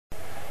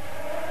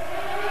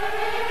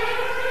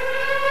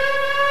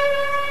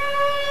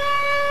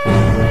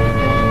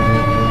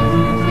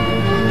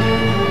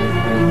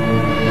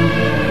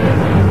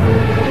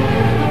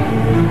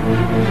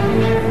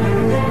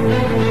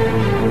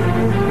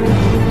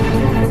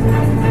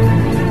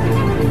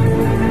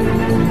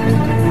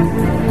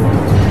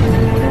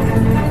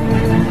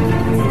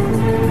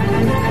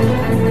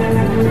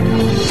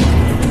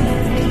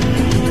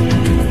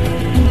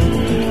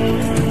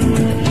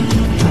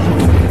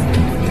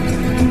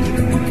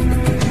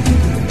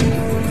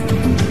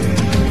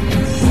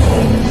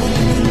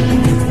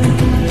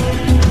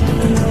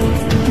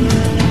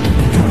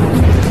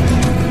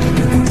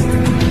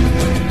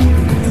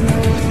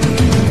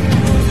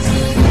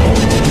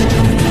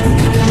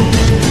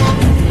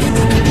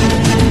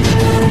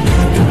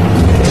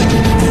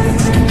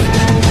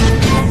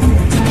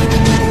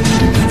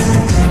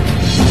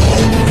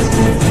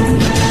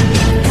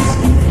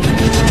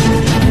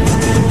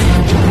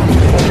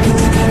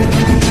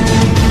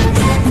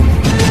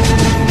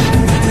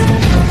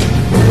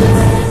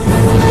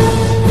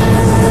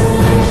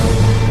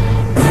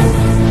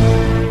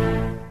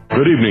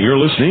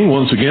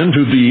once again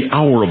to the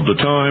Hour of the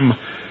Time.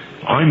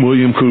 I'm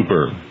William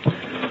Cooper.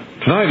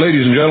 Tonight,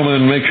 ladies and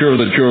gentlemen, make sure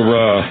that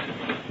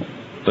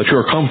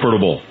you're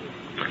comfortable,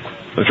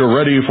 that you're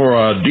ready for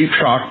a deep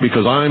shock,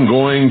 because I'm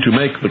going to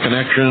make the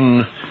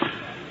connection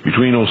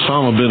between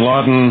Osama bin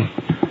Laden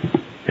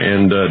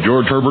and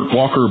George Herbert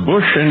Walker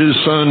Bush and his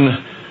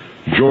son,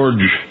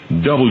 George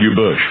W.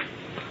 Bush.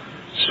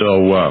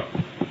 So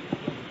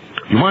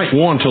you might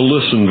want to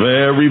listen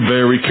very,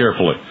 very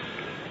carefully.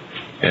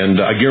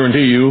 And I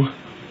guarantee you,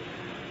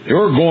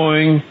 you're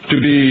going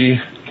to be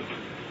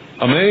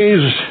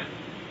amazed.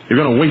 You're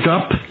going to wake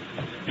up.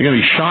 You're going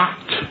to be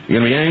shocked.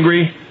 You're going to be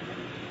angry.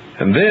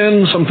 And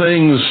then some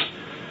things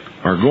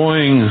are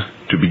going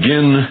to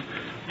begin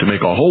to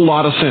make a whole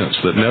lot of sense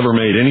that never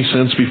made any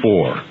sense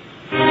before.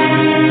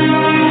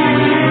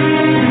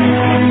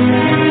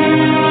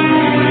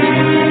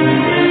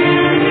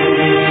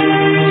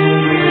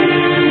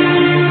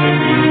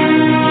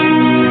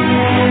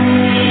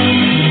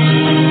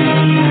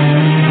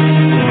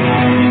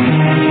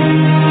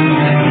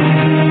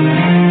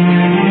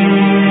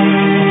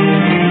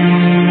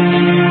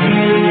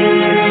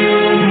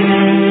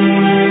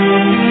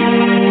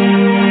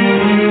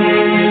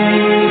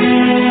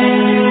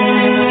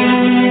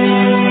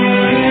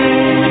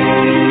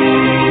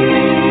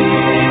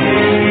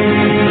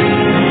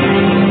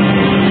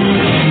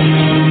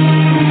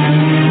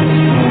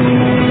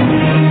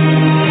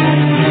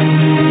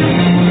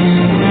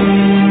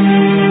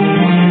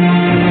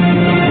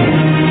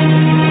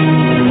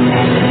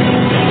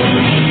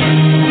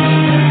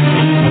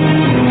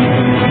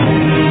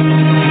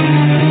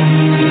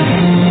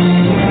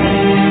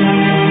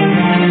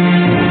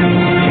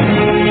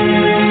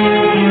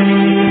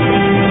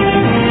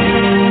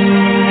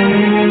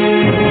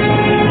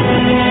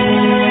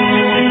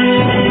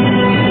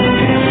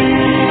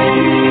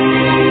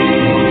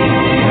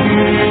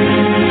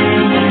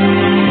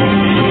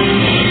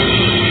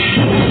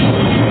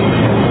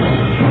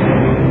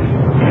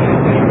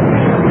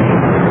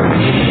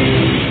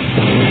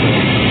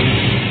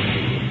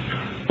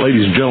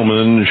 Ladies and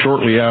gentlemen,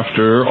 shortly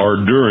after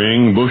or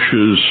during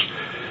Bush's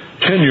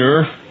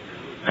tenure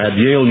at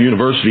Yale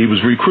University, he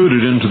was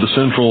recruited into the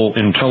Central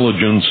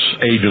Intelligence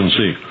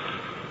Agency.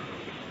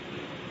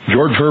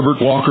 George Herbert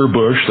Walker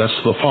Bush, that's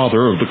the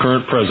father of the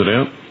current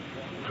president,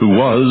 who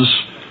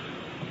was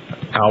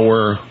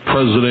our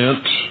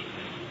president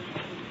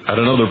at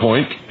another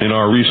point in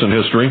our recent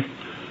history,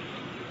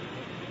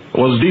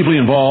 was deeply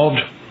involved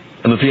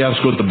in the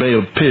fiasco at the Bay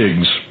of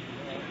Pigs.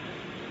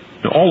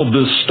 Now, all of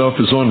this stuff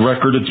is on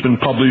record. It's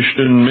been published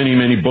in many,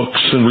 many books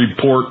and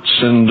reports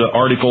and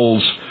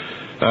articles,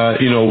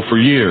 for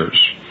years.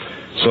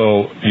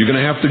 So you're going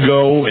to have to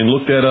go and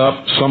look that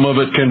up. Some of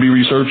it can be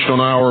researched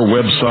on our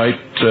website.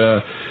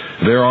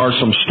 There are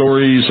some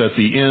stories at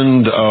the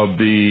end of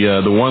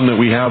the one that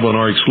we have on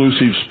our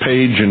exclusives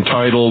page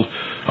entitled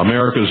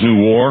America's New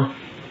War.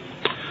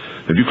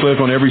 If you click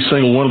on every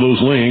single one of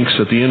those links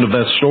at the end of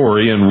that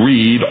story and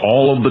read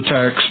all of the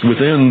text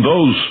within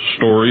those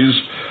stories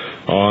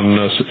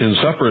in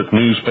separate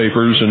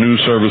newspapers and news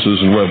services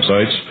and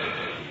websites,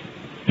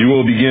 you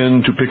will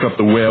begin to pick up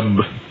the web,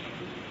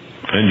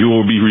 and you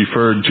will be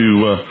referred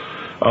to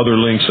other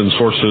links and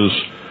sources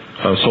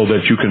so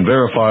that you can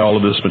verify all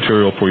of this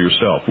material for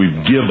yourself.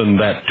 We've given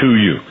that to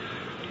you.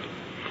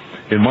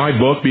 In my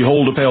book,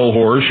 Behold a Pale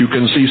Horse, you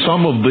can see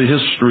some of the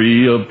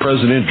history of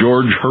President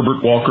George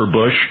Herbert Walker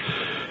Bush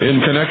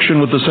in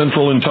connection with the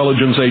Central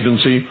Intelligence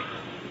Agency,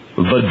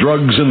 the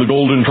drugs in the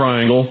Golden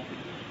Triangle,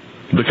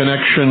 the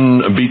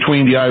connection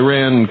between the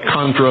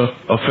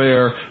Iran-Contra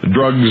affair,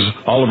 drugs,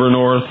 Oliver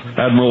North,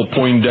 Admiral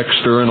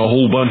Poindexter, and a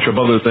whole bunch of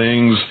other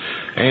things,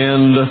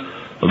 and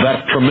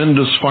that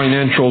tremendous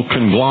financial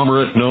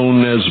conglomerate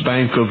known as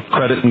Bank of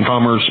Credit and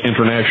Commerce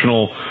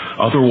International,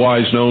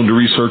 otherwise known to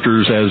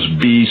researchers as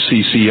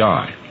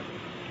BCCI.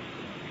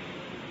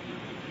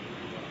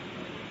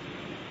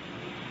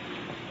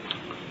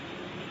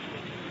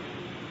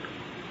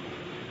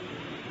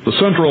 The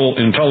Central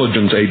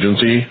Intelligence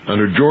Agency,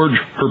 under George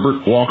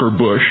Herbert Walker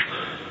Bush,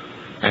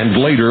 and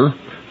later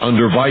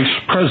under Vice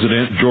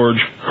President George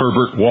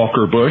Herbert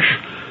Walker Bush,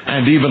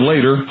 and even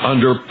later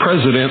under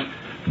President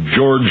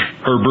George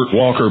Herbert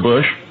Walker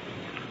Bush,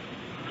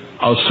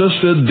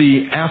 assisted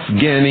the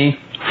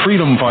Afghani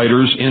freedom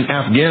fighters in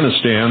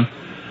Afghanistan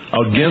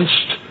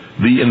against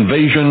the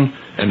invasion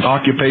and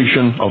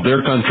occupation of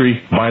their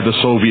country by the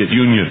Soviet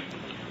Union,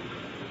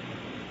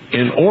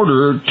 in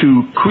order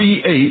to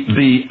create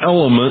the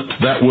element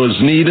that was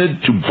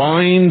needed to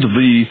bind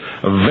the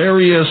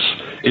various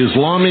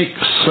Islamic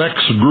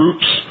sects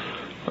groups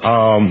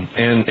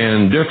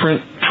and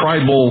different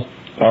tribal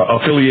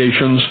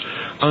affiliations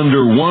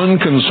under one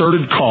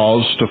concerted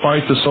cause to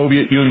fight the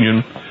Soviet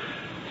Union.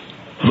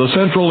 The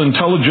Central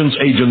Intelligence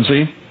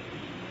Agency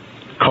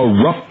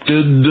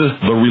corrupted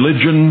the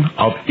religion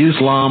of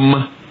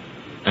Islam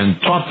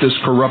and taught this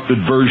corrupted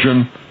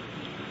version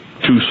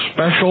to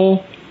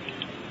special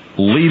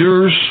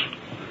leaders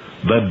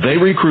that they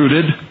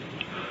recruited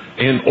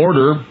in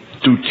order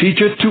to teach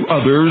it to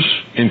others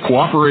in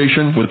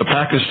cooperation with the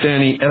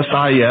Pakistani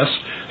SIS,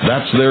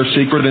 that's their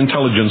secret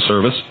intelligence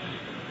service.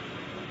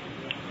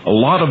 A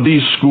lot of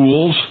these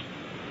schools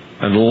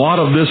and a lot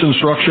of this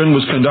instruction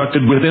was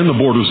conducted within the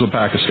borders of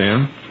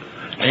Pakistan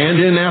and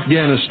in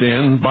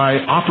Afghanistan by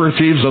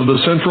operatives of the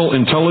Central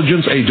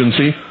Intelligence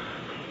Agency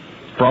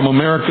from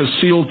America's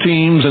SEAL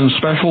teams and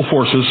Special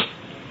Forces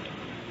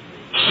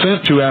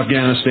sent to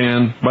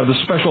Afghanistan by the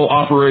Special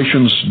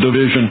Operations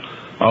Division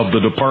of the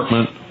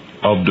Department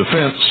of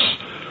Defense,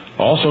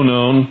 also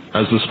known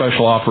as the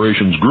Special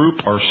Operations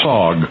Group, or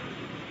SOG.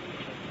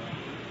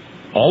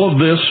 All of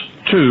this,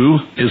 too,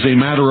 is a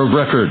matter of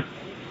record.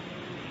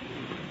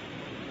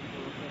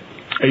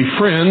 A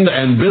friend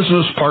and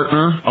business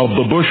partner of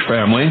the Bush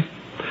family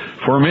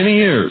for many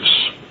years,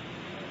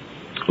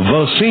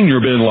 the senior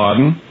bin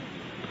Laden,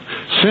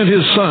 sent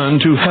his son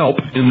to help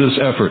in this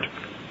effort.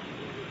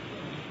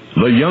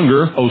 The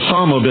younger,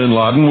 Osama bin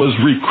Laden, was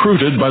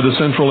recruited by the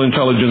Central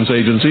Intelligence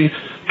Agency,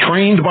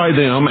 trained by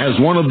them as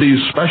one of these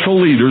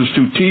special leaders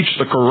to teach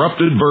the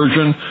corrupted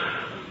version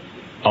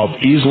of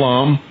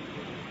Islam,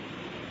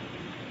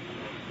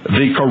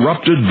 the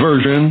corrupted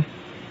version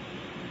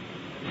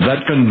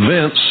that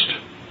convinced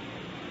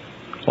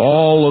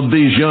all of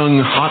these young,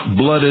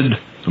 hot-blooded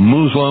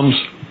Muslims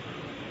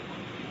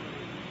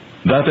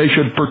that they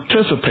should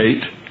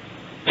participate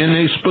in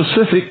a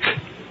specific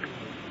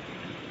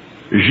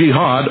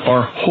jihad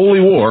or holy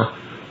war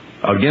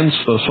against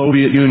the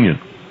Soviet Union.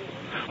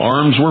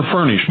 Arms were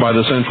furnished by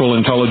the Central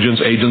Intelligence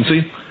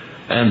Agency,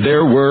 and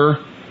there were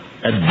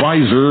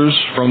advisors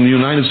from the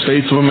United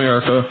States of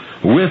America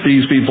with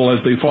these people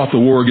as they fought the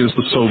war against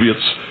the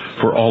Soviets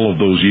for all of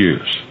those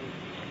years.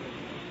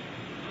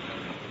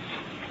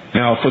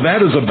 Now, for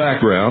that as a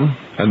background,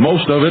 and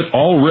most of it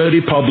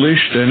already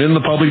published and in the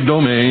public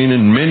domain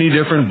in many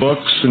different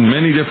books and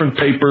many different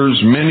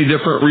papers, many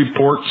different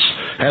reports,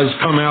 has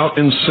come out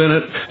in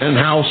Senate and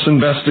House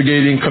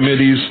investigating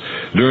committees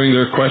during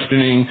their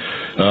questioning.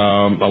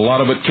 A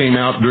lot of it came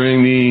out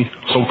during the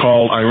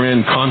so-called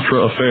Iran-Contra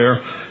affair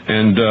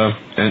and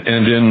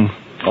in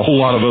a whole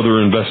lot of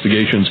other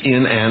investigations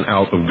in and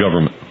out of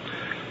government.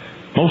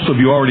 Most of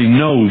you already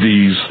know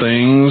these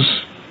things.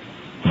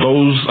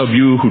 Those of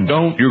you who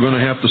don't, you're going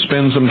to have to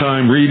spend some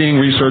time reading,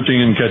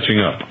 researching, and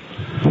catching up.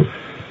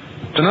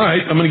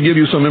 Tonight, I'm going to give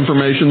you some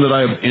information that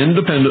I have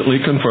independently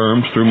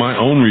confirmed through my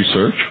own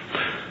research,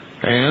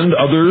 and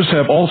others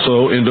have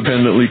also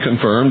independently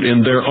confirmed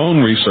in their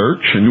own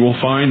research, and you will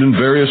find in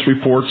various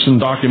reports and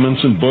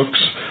documents and books,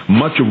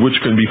 much of which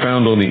can be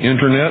found on the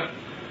Internet.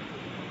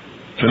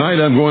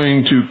 Tonight, I'm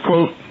going to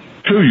quote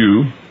to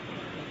you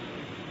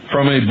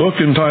from a book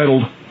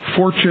entitled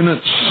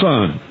Fortunate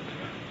Son,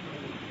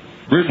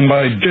 written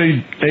by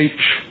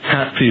J.H.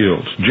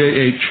 Hatfield.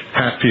 J.H.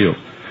 Hatfield.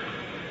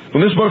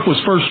 When this book was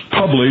first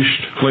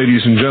published,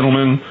 ladies and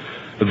gentlemen,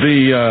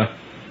 the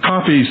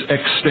copies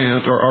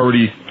extant are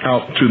already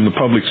out to the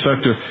public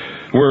sector,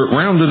 were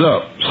rounded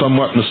up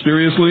somewhat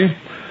mysteriously.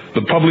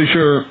 The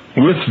publisher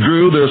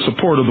withdrew their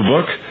support of the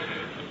book.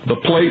 The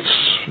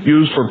plates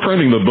used for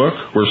printing the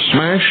book were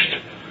smashed,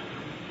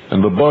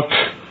 and the book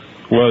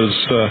was,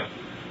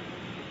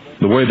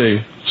 the way they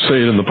say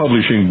it in the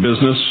publishing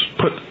business,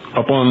 put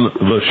upon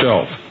the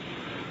shelf.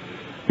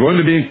 I'm going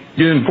to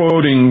begin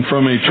quoting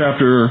from a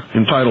chapter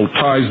entitled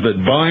Ties That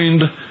Bind,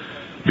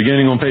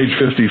 beginning on page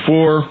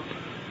 54,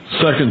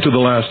 second to the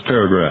last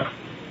paragraph.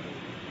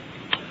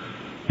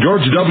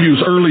 George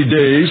W.'s early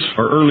days,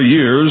 or early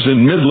years,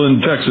 in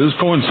Midland, Texas,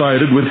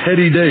 coincided with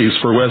heady days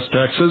for West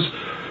Texas,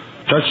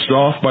 touched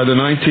off by the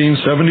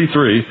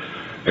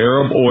 1973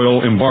 Arab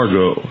oil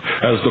embargo,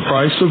 as the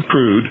price of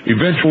crude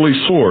eventually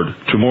soared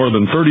to more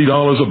than $30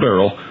 a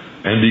barrel,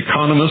 and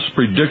economists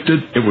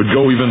predicted it would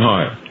go even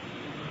higher.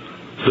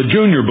 The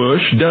junior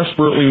Bush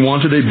desperately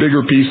wanted a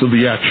bigger piece of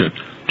the action,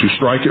 to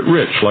strike it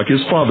rich like his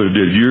father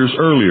did years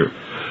earlier,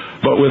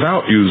 but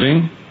without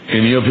using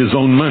any of his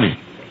own money.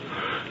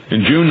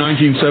 In June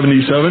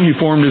 1977, he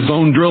formed his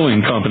own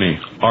drilling company,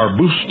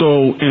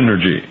 Arbusto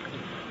Energy.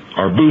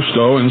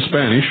 Arbusto in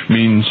Spanish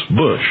means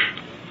bush.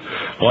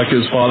 Like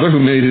his father,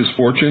 who made his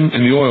fortune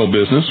in the oil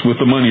business with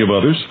the money of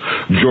others,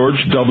 George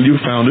W.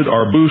 founded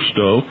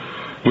Arbusto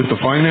with the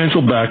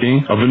financial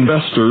backing of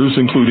investors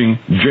including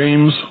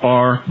James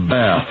R.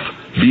 Bath,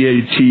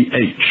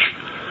 B-A-T-H,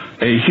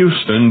 a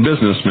Houston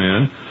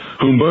businessman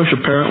whom Bush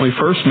apparently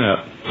first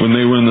met when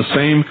they were in the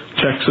same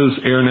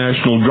Texas Air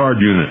National Guard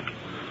unit.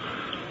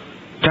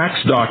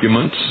 Tax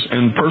documents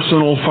and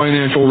personal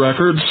financial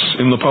records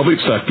in the public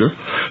sector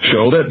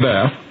show that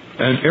Bath,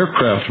 an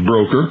aircraft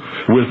broker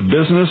with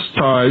business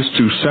ties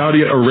to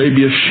Saudi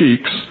Arabia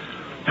sheiks,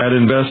 had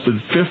invested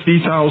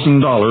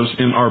 $50,000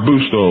 in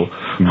Arbusto,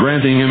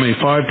 granting him a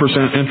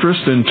 5%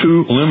 interest in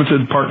 2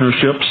 limited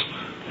partnerships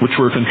which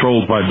were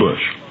controlled by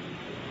Bush.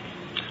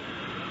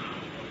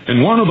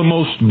 In one of the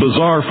most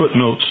bizarre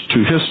footnotes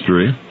to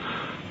history,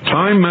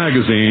 Time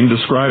magazine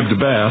described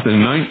Bath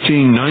in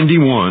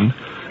 1991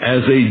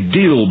 as a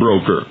deal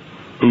broker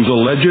whose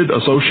alleged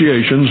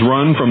associations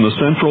run from the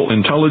Central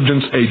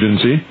Intelligence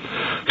Agency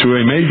to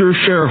a major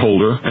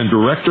shareholder and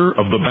director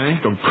of the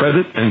Bank of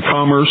Credit and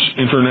Commerce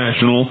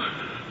International,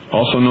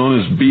 also known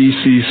as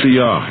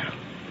BCCI,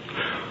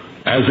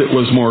 as it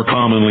was more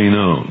commonly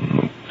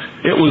known.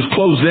 It was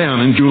closed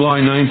down in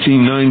July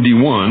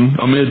 1991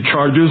 amid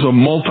charges of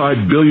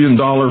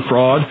multi-billion-dollar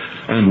fraud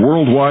and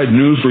worldwide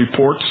news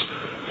reports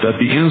that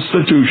the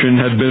institution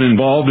had been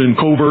involved in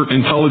covert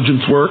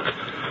intelligence work,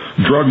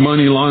 drug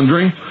money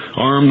laundering,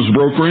 arms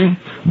brokering,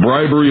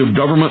 bribery of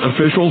government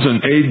officials,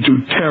 and aid to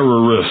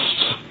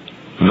terrorists.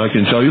 And I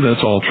can tell you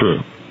that's all true.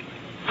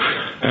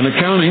 An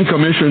accounting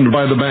commissioned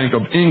by the Bank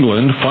of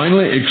England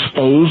finally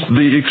exposed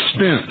the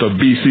extent of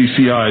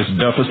BCCI's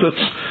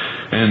deficits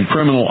and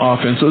criminal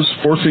offenses,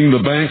 forcing the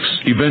bank's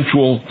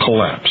eventual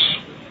collapse.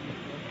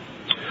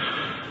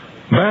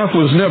 Bath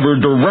was never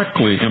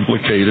directly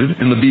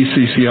implicated in the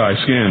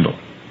BCCI scandal.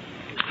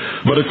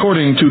 But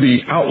according to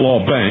the Outlaw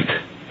Bank,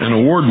 an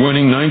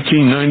award-winning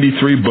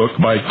 1993 book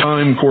by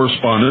Time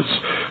correspondents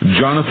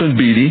Jonathan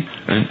Beatty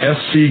and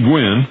S.C.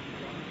 Gwynn,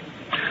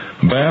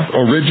 Bath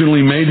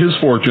originally made his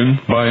fortune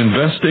by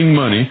investing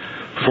money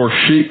for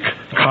Sheikh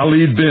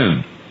Khalid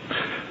bin,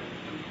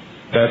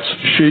 that's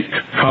Sheikh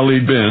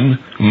Khalid bin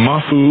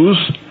Mahfouz,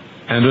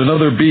 and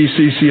another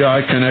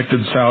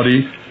BCCI-connected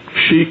Saudi,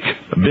 Sheikh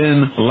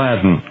bin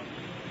Laden.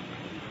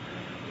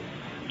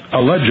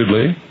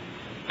 Allegedly,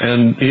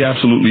 and he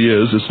absolutely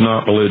is, it's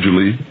not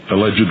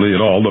allegedly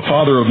at all, the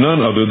father of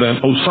none other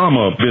than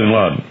Osama bin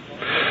Laden,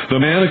 the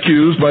man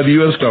accused by the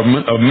U.S.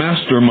 government of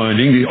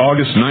masterminding the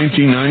August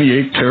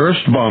 1998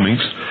 terrorist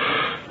bombings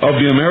of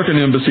the American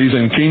embassies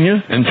in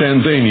Kenya and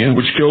Tanzania,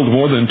 which killed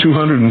more than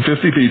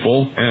 250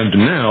 people, and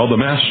now the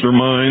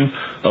mastermind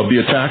of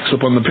the attacks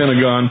upon the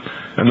Pentagon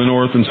and the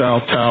North and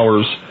South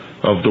Towers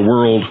of the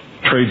World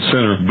Trade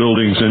Center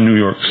buildings in New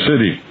York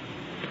City.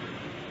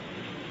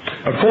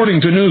 According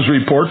to news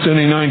reports, in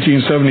a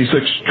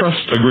 1976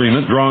 trust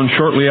agreement drawn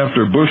shortly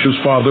after Bush's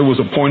father was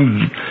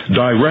appointed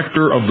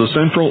director of the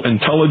Central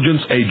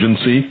Intelligence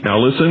Agency,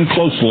 now listen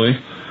closely,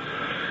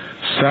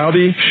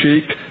 Saudi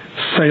Sheikh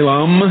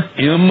Salman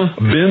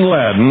bin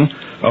Laden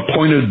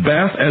appointed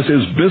Bath as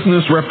his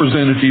business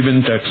representative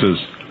in Texas.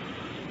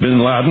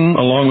 Bin Laden,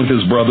 along with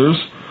his brothers,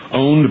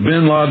 owned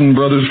Bin Laden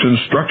Brothers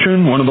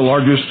Construction, one of the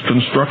largest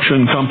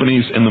construction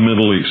companies in the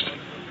Middle East.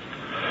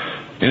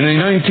 In a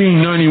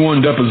 1991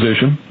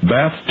 deposition,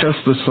 Bath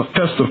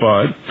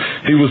testified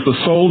he was the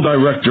sole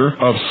director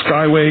of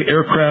Skyway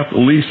Aircraft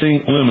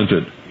Leasing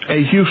Limited,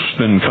 a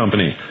Houston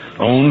company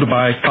owned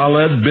by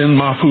Khaled bin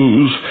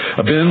Mahfouz.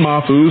 Bin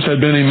Mahfouz had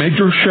been a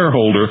major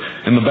shareholder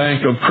in the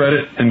Bank of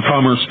Credit and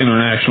Commerce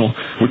International,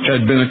 which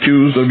had been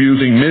accused of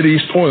using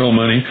Mideast oil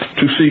money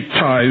to seek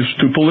ties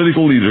to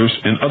political leaders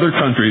in other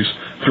countries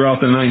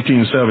throughout the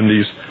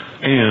 1970s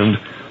and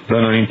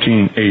the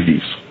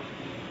 1980s.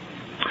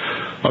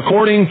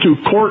 According to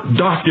court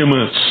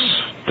documents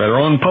that are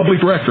on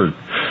public record,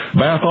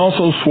 Bath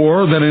also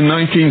swore that in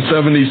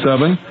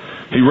 1977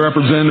 he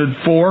represented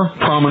 4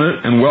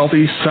 prominent and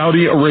wealthy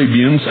Saudi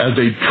Arabians as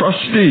a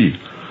trustee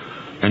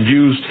and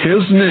used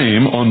his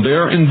name on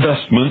their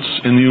investments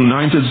in the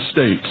United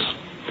States.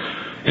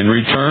 In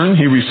return,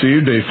 he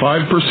received a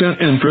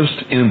 5% interest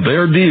in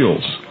their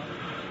deals.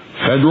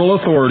 Federal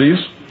authorities,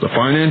 the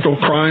Financial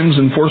Crimes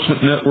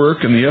Enforcement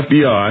Network, and the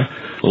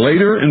FBI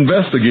later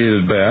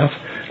investigated Bath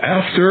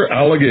after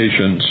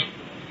allegations.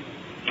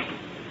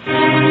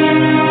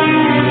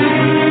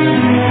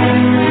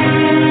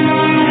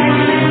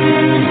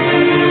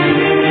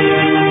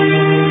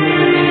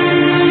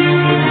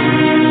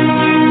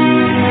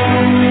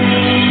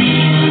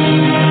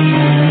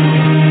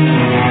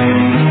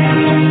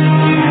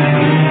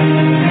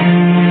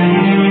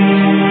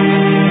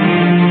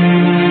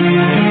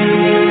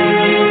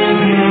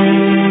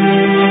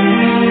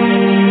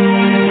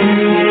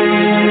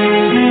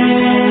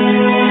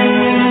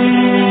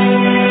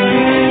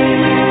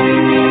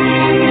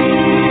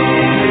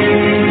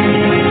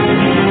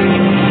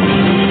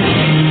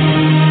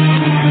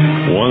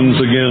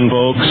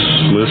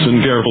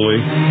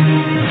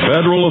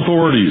 Federal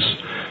authorities,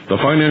 the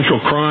Financial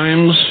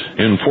Crimes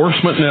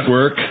Enforcement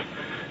Network,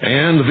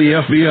 and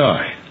the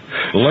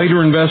FBI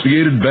later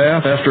investigated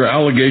Bath after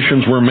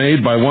allegations were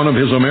made by one of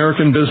his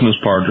American business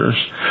partners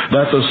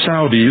that the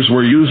Saudis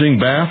were using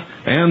Bath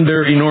and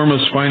their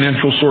enormous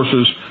financial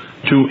sources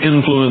to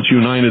influence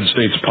United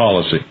States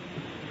policy.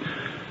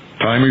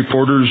 Time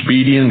reporters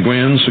Beatty and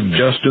Gwynn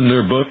suggest in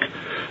their book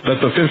that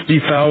the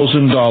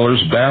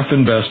 $50,000 Bath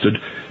invested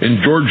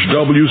in George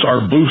W.'s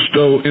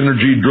Arbusto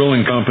Energy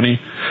Drilling Company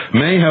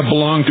may have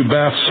belonged to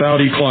Bath's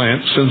Saudi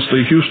client, since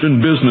the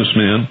Houston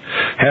businessman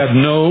had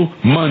no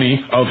money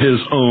of his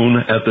own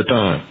at the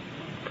time.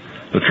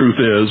 The truth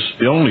is,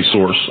 the only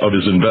source of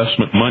his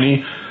investment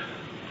money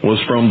was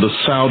from the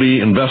Saudi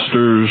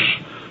investors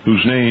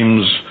whose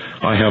names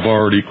I have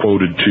already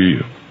quoted to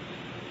you.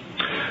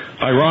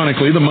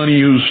 Ironically, the money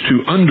used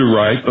to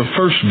underwrite the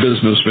first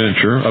business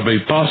venture of a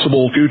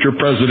possible future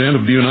president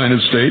of the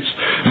United States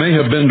may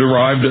have been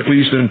derived, at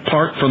least in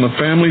part, from the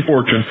family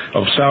fortune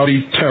of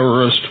Saudi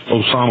terrorist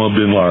Osama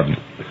bin Laden.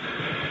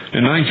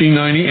 In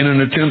 1990, in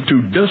an attempt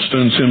to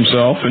distance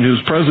himself and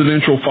his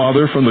presidential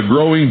father from the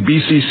growing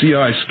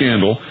BCCI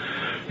scandal,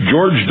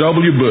 George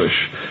W. Bush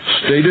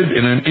stated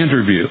in an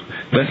interview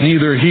that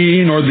neither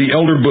he nor the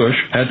elder Bush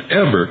had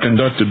ever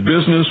conducted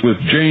business with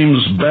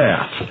James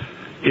Bath.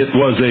 It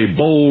was a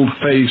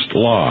bold-faced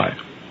lie.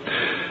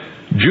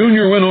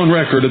 Junior went on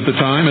record at the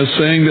time as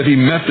saying that he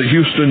met the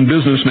Houston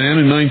businessman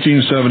in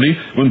 1970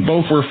 when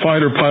both were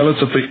fighter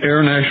pilots at the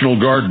Air National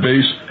Guard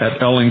base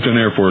at Ellington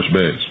Air Force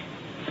Base.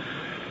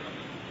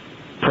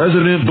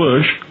 President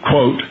Bush,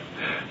 quote,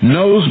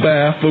 knows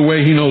Bath the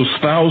way he knows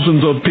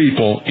thousands of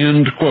people,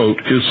 end quote,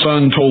 his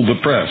son told the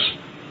press.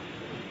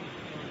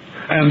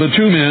 And the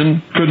two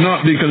men could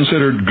not be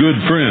considered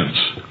good friends.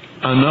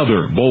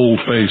 Another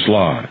bold-faced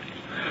lie.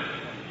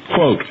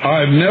 Quote,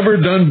 I've never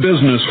done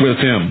business with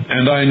him,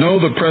 and I know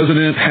the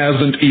president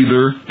hasn't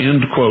either,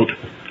 end quote.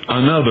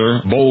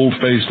 Another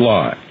bold-faced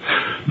lie.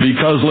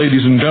 Because,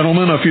 ladies and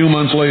gentlemen, a few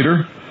months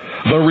later,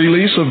 the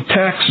release of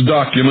tax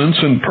documents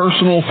and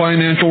personal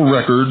financial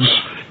records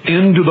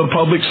into the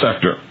public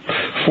sector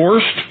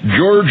forced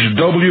George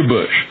W.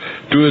 Bush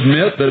to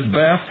admit that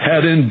Bath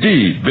had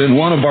indeed been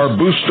one of our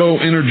Busto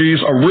Energy's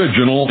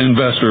original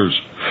investors.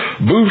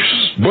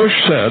 Bush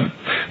said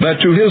that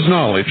to his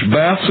knowledge,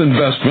 Bath's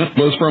investment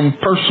was from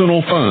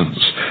personal funds,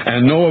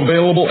 and no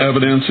available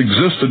evidence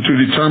existed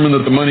to determine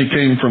that the money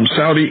came from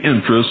Saudi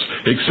interests,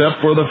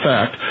 except for the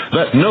fact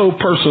that no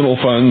personal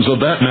funds of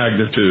that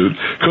magnitude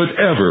could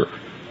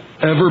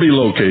ever be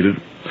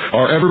located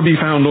or ever be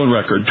found on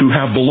record to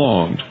have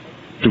belonged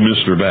to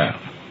Mr. Bath.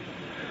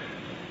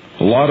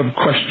 A lot of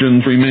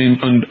questions remain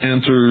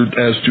unanswered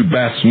as to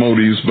Bath's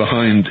motives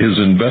behind his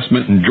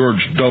investment in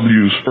George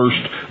W.'s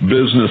first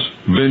business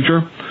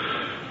venture.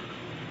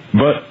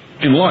 But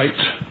in light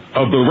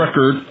of the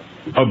record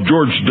of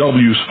George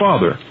W.'s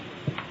father,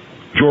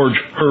 George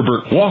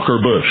Herbert Walker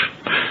Bush,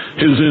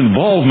 his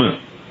involvement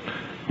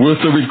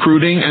with the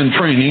recruiting and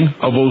training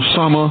of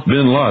Osama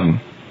bin Laden,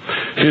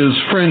 his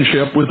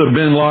friendship with the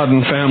bin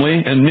Laden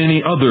family and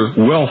many other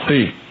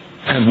wealthy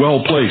and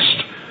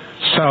well-placed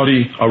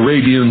Saudi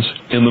Arabians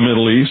in the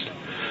Middle East,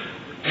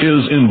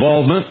 his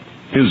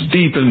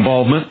deep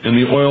involvement in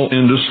the oil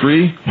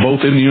industry,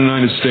 both in the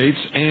United States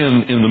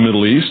and in the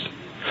Middle East,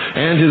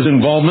 and his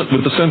involvement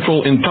with the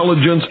Central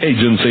Intelligence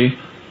Agency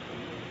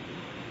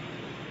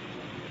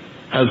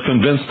has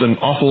convinced an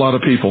awful lot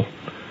of people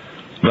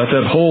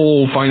that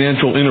whole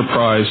financial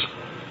enterprise,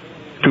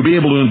 to be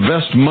able to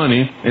invest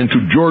money into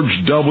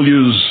George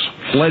W.'s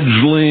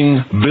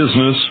fledgling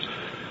business,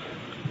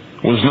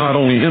 was not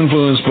only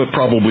influenced but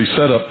probably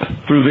set up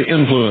through the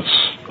influence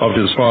of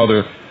his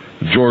father,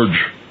 George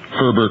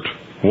Herbert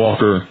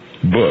Walker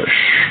Bush.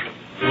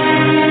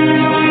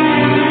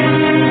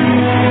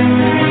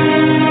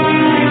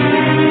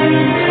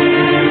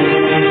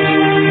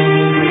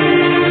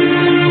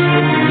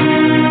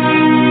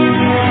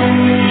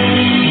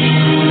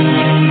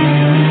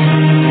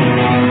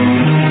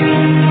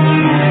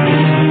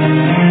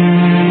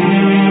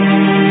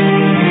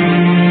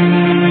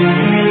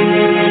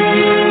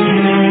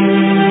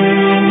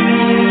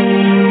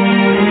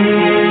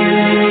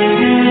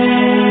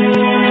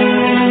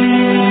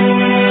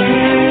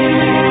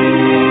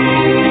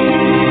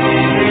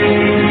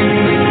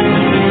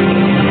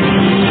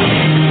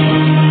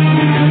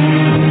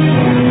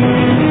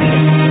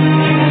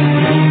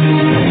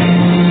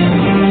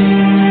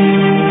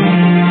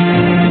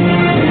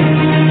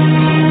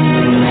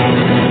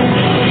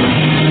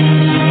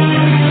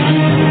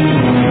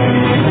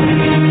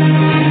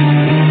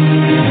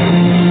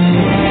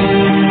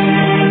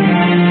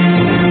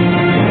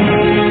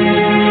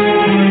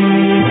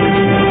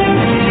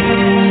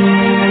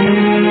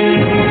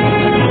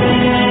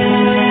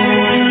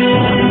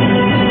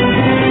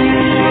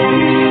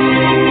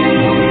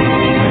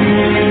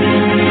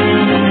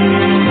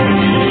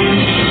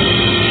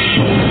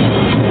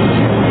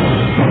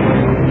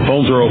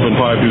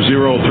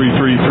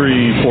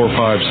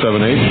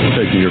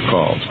 Taking your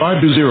calls.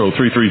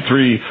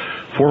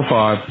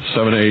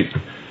 520-333-4578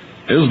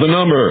 is the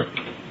number.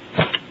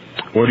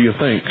 What do you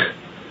think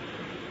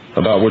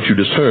about what you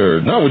just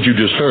heard? Not what you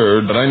just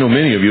heard, but I know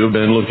many of you have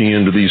been looking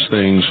into these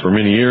things for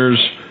many years,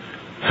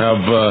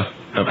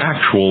 have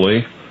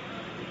actually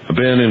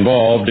been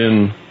involved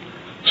in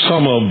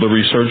some of the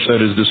research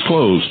that is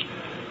disclosed,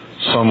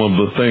 some of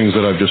the things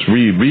that I've just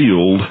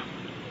revealed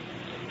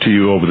to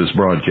you over this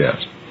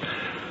broadcast.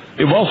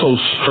 You've also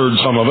heard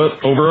some of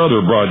it over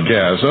other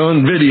broadcasts,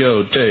 on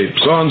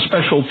videotapes, on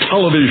special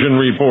television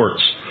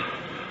reports,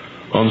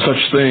 on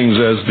such things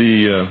as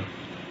the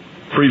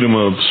Freedom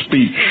of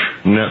Speech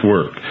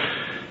Network.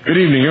 Good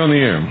evening, you're on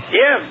the air.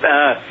 Yeah,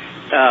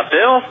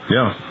 Bill?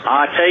 Yeah.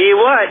 I'll tell you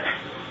what,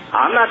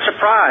 I'm not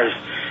surprised.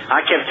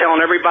 I kept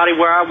telling everybody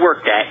where I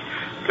worked at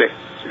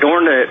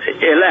during the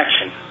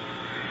election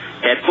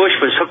that Bush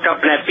was hooked up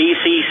in that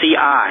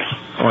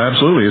BCCI. Oh,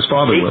 absolutely. His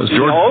father was.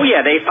 George. Oh, yeah,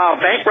 they filed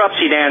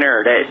bankruptcy down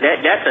there.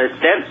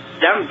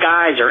 Them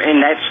guys are in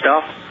that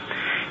stuff.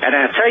 And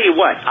I'll tell you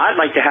what, I'd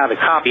like to have a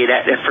copy of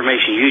that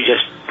information you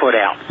just put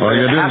out.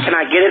 How can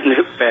I get it,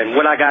 and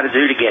what I got to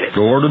do to get it?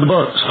 Go order the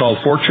book. It's called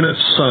Fortunate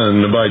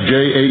Son by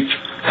J.H.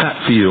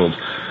 Hatfield.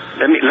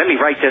 Let me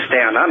write this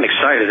down. I'm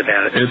excited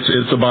about it.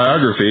 It's a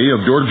biography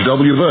of George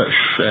W. Bush,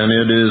 and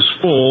it is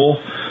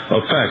full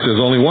of facts.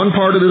 There's only one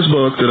part of this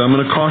book that I'm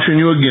going to caution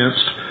you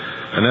against,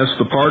 and that's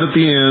the part at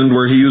the end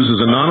where he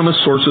uses anonymous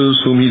sources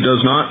whom he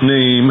does not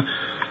name,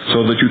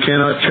 so that you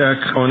cannot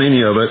check on any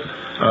of it,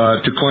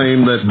 to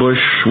claim that Bush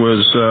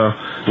was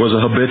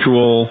a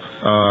habitual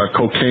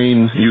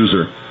cocaine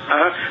user.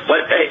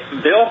 Well,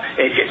 Bill,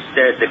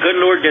 the good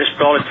Lord just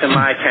brought it to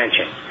my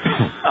attention.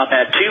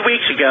 About 2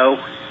 weeks ago,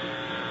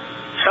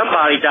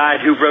 somebody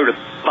died who wrote a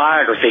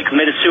biography,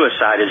 committed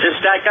suicide. Is this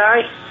that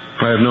guy?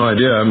 I have no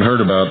idea. I haven't heard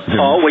about him.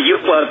 Oh, well,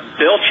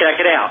 Bill, check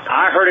it out.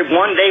 I heard it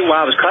one day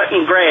while I was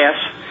cutting grass,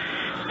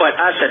 but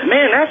I said,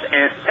 man,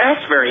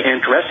 that's very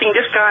interesting.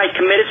 This guy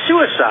committed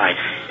suicide.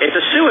 It's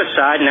a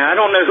suicide. Now, I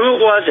don't know who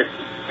it was.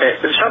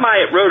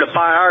 Somebody wrote a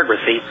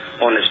biography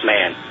on this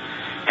man.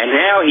 And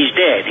now he's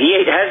dead. He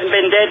hasn't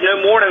been dead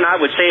no more than, I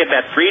would say,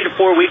 about 3 to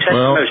 4 weeks at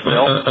the most,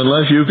 Bill.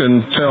 Unless you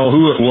can tell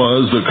who it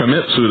was that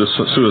commit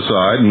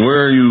suicide and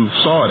where you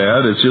saw it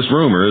at, it's just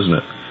rumor, isn't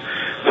it?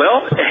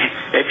 Well,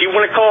 if you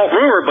want to call it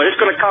rumor, but it's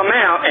going to come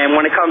out, and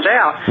when it comes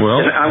out,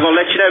 I'm going to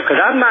let you know,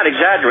 because I'm not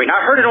exaggerating.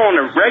 I heard it on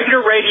a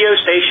regular radio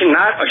station,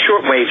 not a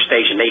shortwave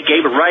station. They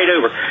gave it right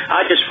over.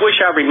 I just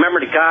wish I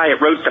remembered the guy that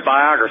wrote the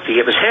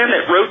biography. It was him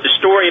that wrote the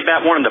story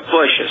about one of the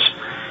Bushes.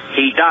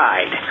 He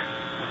died.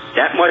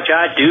 That much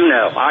I do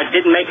know. I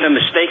didn't make no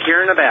mistake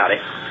hearing about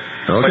it.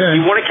 Okay. But if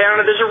you want to count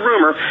it as a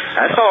rumor,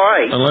 that's all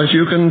right. Unless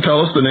you can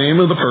tell us the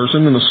name of the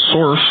person and the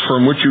source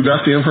from which you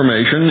got the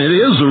information, it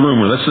is a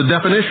rumor. That's the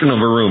definition of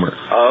a rumor.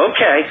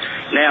 Okay.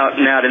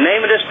 Now the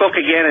name of this book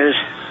again is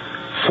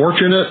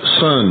Fortunate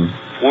Son.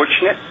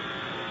 Fortunate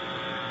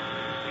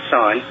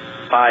Son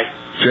by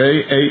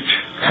J.H.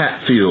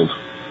 Hatfield.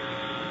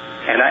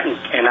 And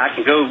I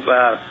can go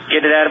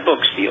get it at a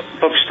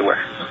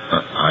bookstore.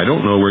 I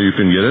don't know where you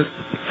can get it.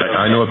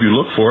 I know if you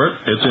look for it,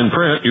 it's in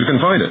print, you can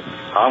find it.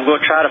 I'm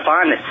going to try to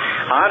find it.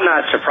 I'm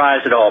not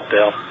surprised at all,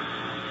 Bill.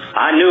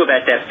 I knew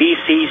about that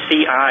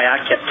BCCI.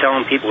 I kept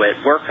telling people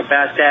at work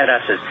about that.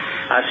 I said,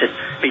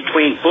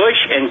 between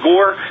Bush and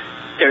Gore,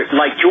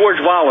 like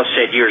George Wallace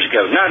said years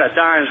ago, not a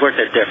dime's worth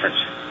of difference.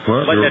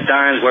 Well, a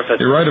dime's worth of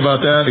difference. You're right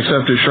about that,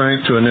 except it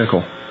shrank to a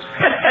nickel.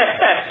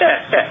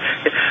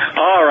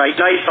 All right.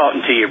 Nice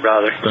talking to you,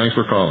 brother. Thanks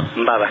for calling.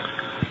 Bye-bye.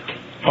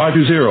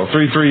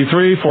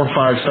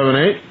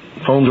 520-333-4578.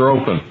 Phones are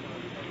open.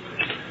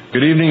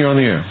 Good evening. You're on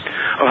the air.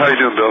 Oh, how you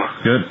doing, Bill?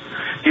 Good.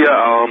 Yeah,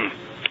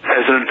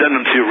 as an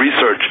addendum to your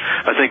research,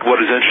 I think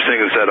what is interesting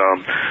is that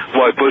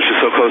why Bush is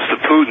so close to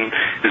Putin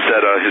is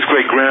that his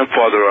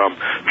great-grandfather,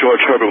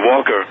 George Herbert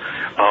Walker,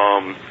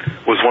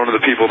 was one of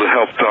the people that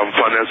helped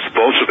finance the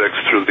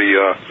Bolsheviks through the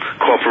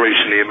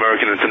corporation, the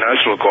American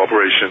International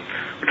Corporation,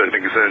 which I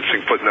think is an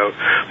interesting footnote.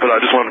 But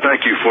I just want to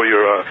thank you for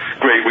your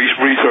great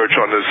research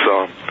on this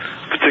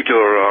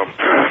particular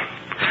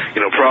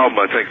problem.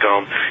 I think,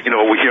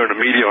 what we hear in the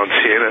media on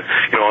CNN,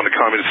 on the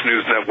Communist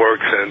News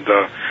Networks and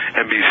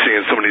NBC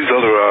and some of these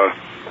other,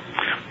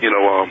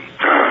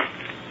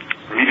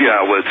 media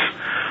outlets,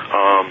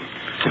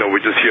 we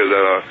just hear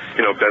that,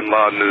 bin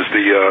Laden is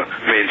the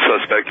main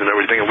suspect and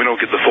everything, and we don't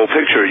get the full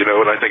picture,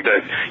 and I think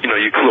that,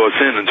 you clue us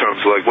in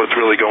terms of, what's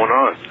really going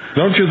on.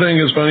 Don't you think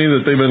it's funny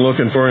that they've been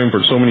looking for him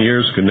for so many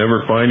years, could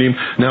never find him?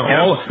 Now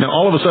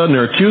all of a sudden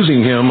they're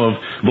accusing him of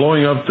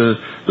blowing up the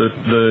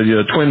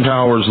Twin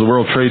Towers, the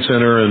World Trade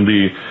Center, and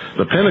the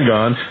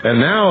Pentagon, and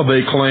now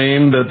they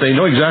claim that they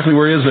know exactly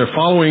where he is. They're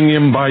following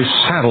him by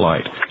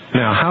satellite.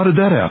 Now, how did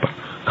that happen?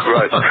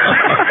 Right.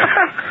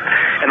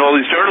 And all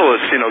these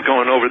journalists,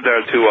 going over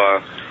there to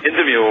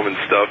interview him and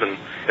stuff, and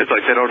it's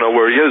like they don't know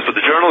where he is, but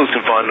the journalists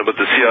can find him, but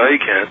the CIA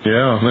can't.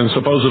 Yeah, and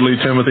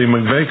supposedly Timothy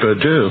McVeigh could,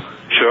 too.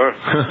 Sure.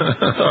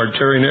 Or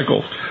Terry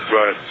Nichols.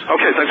 Right.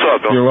 Okay, thanks a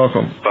lot, Bill. You're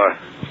welcome. Bye.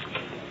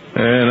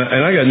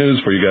 And I got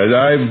news for you guys.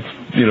 I've,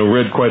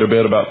 read quite a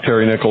bit about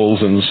Terry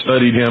Nichols and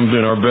studied him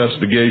in our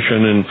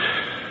investigation, and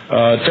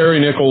Terry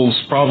Nichols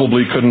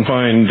probably couldn't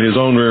find his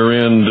own rear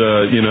end,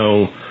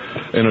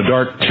 in a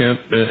dark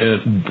tent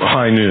at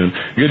high noon.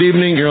 Good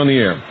evening. You're on the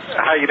air.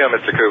 How you doing,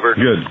 Mr. Cooper?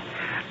 Good.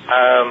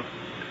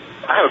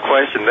 I have a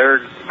question. They're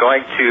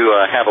going to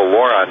have a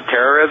war on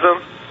terrorism.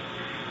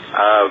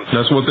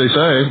 That's what they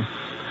say.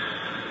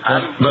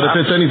 But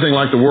if it's anything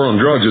like the war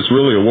on drugs, it's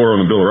really a war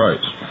on the Bill of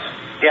Rights.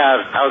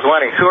 Yeah, I was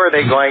wondering, who are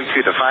they going to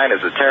define as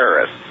a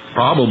terrorist?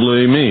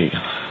 Probably me.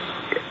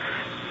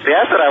 See,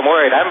 that's what I'm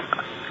worried.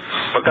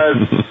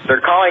 Because they're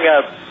calling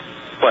up,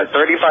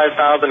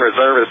 35,000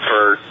 reservists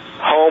for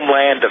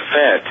Homeland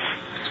Defense.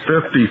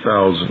 50,000.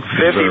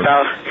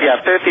 50,000.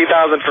 Yeah,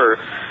 50,000 for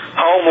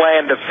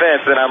Homeland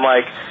Defense, and I'm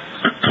like,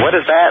 what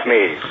does that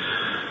mean?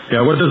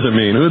 Yeah, what does it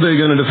mean? Who are they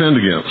going to defend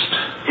against?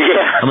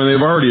 Yeah. I mean,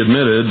 they've already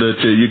admitted that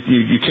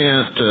you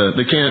can't.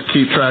 They can't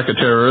keep track of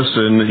terrorists,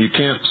 and you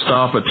can't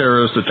stop a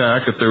terrorist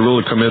attack if they're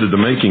really committed to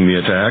making the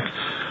attack.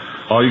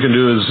 all you can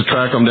do is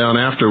track them down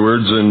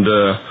afterwards and,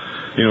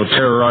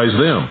 terrorize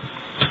them.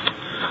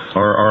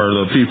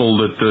 Or the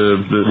people that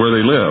where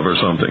they live or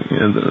something.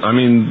 And, I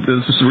mean,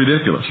 this is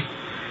ridiculous.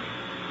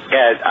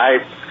 Yeah,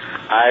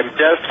 I'm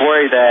just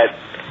worried that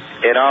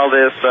in all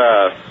this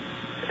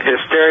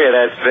hysteria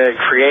that's been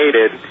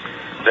created,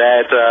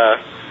 that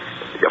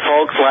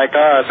folks like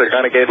us are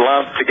going to get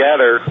lumped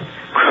together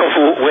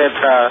with,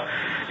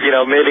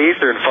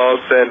 Mid-Eastern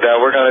folks, and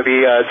we're going to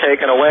be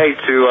taken away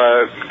to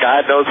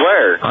God knows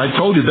where. I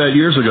told you that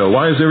years ago.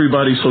 Why is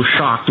everybody so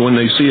shocked when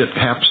they see it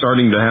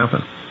starting to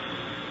happen?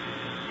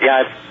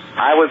 Yeah,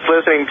 I was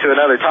listening to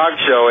another talk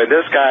show, and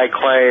this guy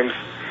claims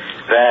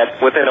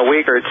that within a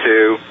week or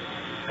two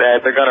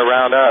that they're going to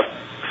round up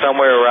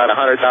somewhere around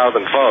 100,000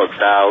 folks.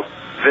 Now,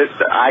 this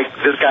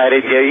guy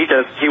didn't get,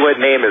 he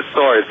wouldn't name his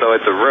source, so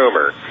it's a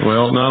rumor.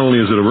 Well, not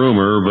only is it a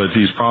rumor, but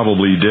he's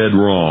probably dead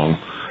wrong.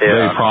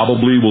 Yeah. They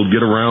probably will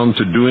get around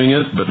to doing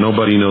it, but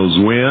nobody knows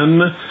when.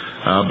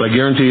 But I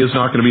guarantee it's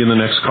not going to be in the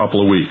next couple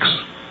of weeks.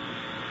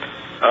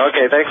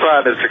 Okay, thanks a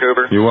lot, Mr.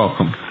 Cooper. You're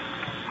welcome.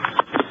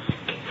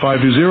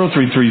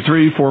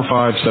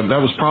 520-333-457.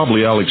 That was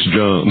probably Alex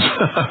Jones.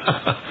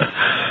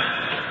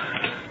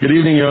 Good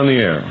evening, you're on the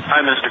air.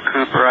 Hi, Mr.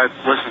 Cooper. I've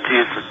listened to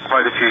you for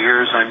quite a few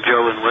years. I'm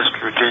Joe in West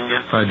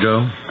Virginia. Hi,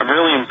 Joe. I'm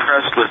really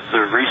impressed with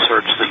the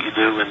research that you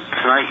do, and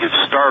tonight you've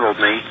startled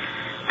me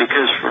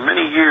because for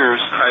many years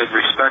I had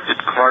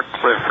respected Clark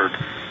Clifford,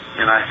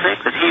 and I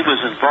think that he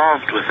was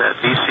involved with that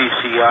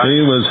BCCI.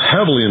 He was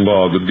heavily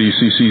involved with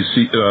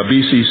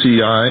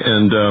BCCI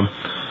and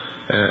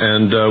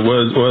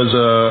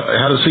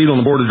had a seat on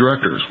the board of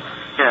directors.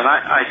 Yeah, and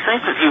I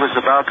think that he was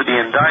about to be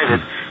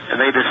indicted, and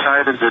they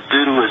decided that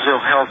due to his ill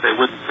health, they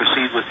wouldn't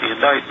proceed with the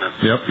indictment.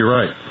 Yep, you're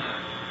right.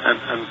 And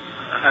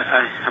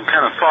I'm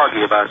kind of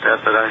foggy about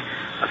that, but I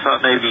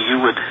thought maybe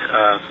you would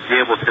be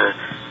able to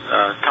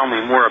tell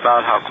me more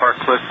about how Clark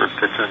Clifford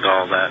fits into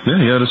all that.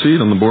 Yeah, he had a seat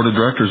on the board of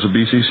directors of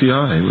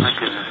BCCI. He was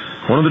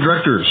one of the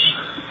directors.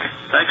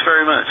 Thanks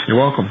very much.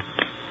 You're welcome.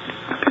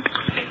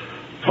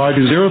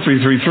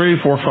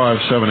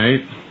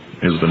 520-333-4578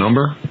 is the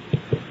number,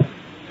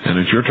 and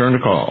it's your turn to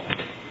call.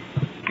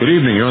 Good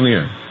evening, you're on the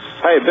air.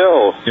 Hi,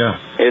 Bill. Yeah.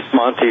 It's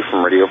Monty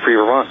from Radio Free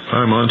Vermont.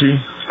 Hi, Monty.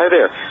 Hi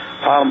there.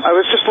 I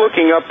was just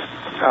looking up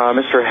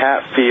Mr.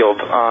 Hatfield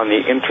on the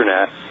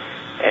Internet,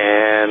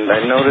 and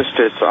I noticed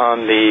it's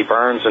on the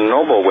Barnes &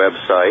 Noble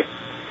website.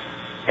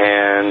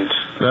 And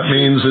that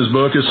means his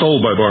book is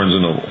sold by Barnes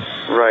 & Noble.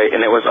 Right,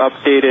 and it was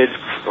updated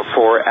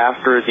for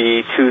after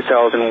the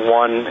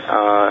 2001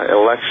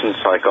 election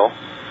cycle.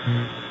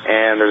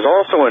 And there's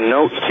also a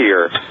note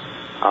here,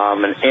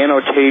 an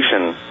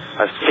annotation,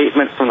 a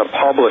statement from the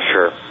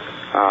publisher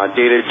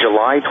dated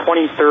July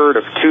 23rd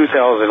of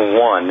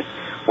 2001,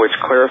 which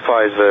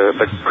clarifies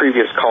the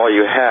previous call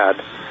you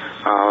had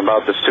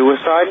about the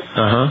suicide.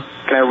 Uh-huh.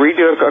 Can I read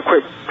you a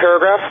quick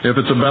paragraph? If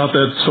it's about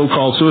that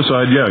so-called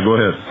suicide, yeah, go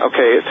ahead.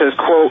 Okay, it says,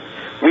 quote,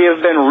 "We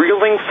have been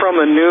reeling from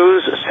the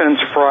news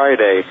since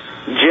Friday.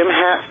 Jim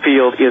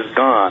Hatfield is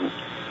gone.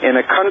 In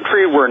a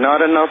country where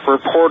not enough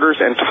reporters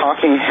and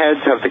talking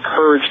heads have the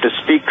courage to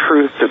speak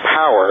truth to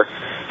power,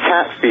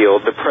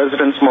 Hatfield, the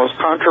president's most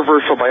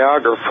controversial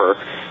biographer,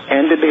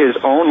 ended his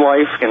own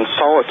life in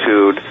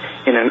solitude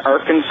in an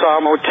Arkansas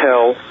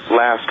motel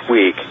last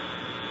week."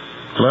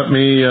 Let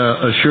me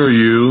assure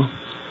you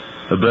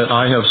that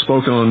I have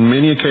spoken on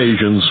many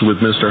occasions with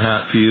Mr.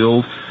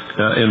 Hatfield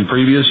in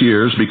previous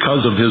years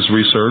because of his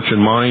research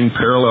and mine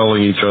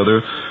paralleling each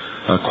other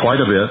quite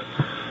a bit.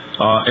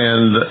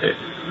 And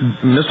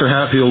Mr.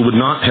 Hatfield would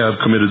not have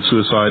committed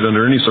suicide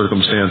under any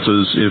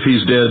circumstances. If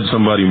he's dead,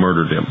 somebody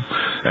murdered him.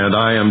 And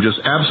I am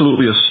just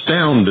absolutely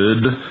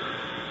astounded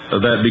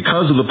that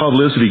because of the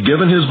publicity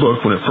given his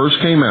book when it first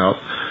came out,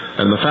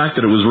 and the fact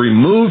that it was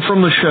removed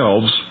from the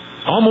shelves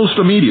almost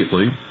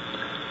immediately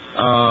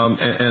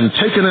and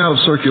taken out of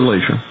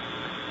circulation,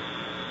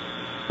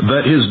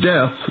 that his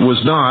death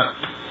was not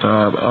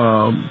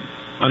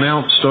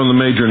announced on the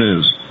major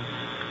news.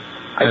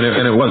 And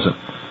it wasn't.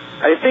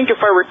 I think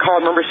if I recall, I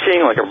remember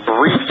seeing like a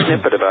brief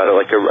snippet about it,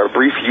 like a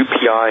brief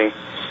UPI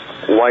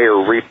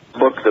wire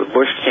book that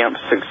Bush camp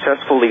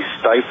successfully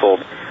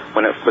stifled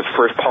when it was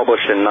first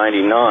published in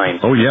 '99.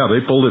 Oh, yeah,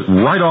 they pulled it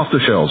right off the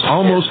shelves.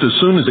 Almost as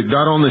soon as it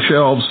got on the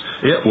shelves,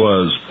 it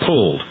was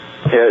pulled.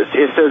 Yeah,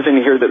 it says in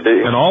here that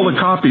and all the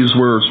copies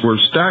were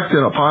stacked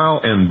in a pile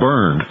and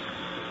burned.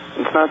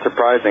 It's not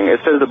surprising.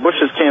 It says that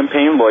Bush's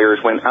campaign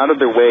lawyers went out of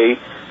their way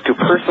to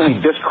personally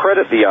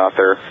discredit the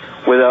author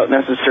without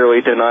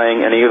necessarily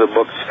denying any of the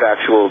book's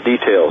factual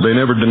details. They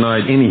never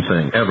denied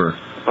anything, ever.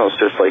 Well, it's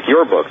just like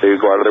your book. They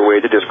go out of their way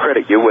to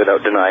discredit you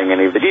without denying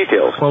any of the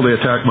details. Well, they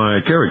attack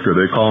my character.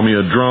 They call me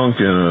a drunk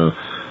and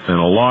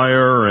a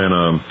liar and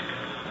a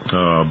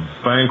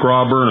bank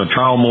robber and a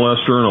child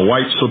molester and a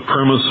white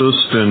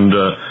supremacist and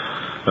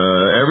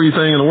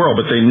everything in the world.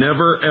 But they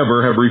never,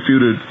 ever have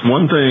refuted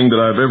one thing that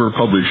I've ever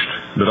published,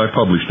 that I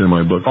published in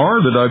my book,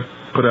 or that I've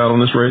put out on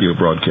this radio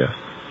broadcast.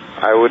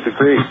 I would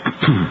agree.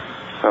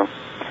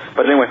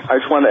 But anyway, I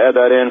just wanted to add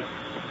that in.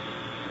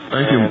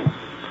 Thank you.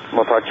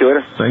 We'll talk to you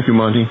later. Thank you,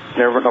 Monty.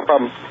 No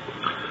problem.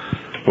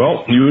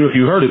 Well,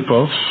 you heard it,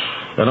 folks.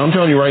 And I'm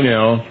telling you right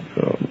now,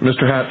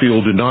 Mr.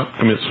 Hatfield did not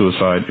commit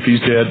suicide. If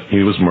he's dead,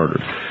 he was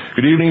murdered.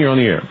 Good evening. You're on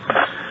the air.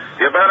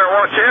 You better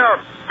watch out,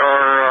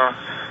 or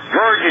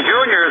Georgie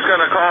Jr. is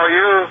going to call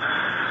you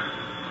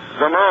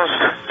the most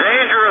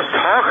dangerous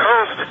talk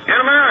host in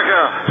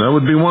America. That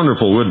would be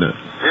wonderful, wouldn't it?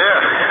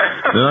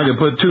 Yeah. Then I could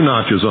put 2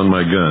 notches on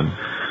my gun.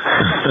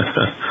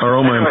 or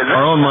on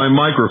my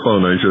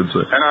microphone, I should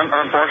say. And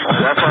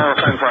unfortunately, that's all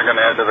the things I'm going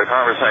to add to the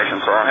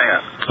conversation, so I'll hang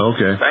up.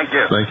 Okay. Thank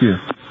you. Thank you.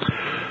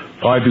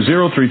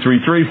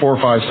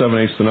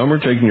 520-333-4578 is the number.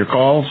 Taking your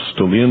calls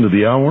till the end of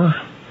the hour.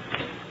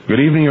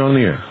 Good evening. You're on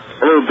the air.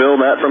 Hello, Bill.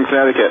 Matt from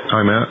Connecticut.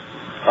 Hi, Matt.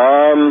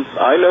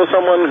 I know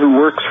someone who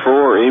works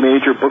for a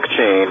major book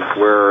chain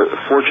where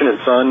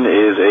Fortunate Son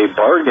is a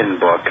bargain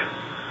book,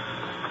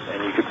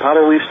 and you could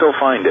probably still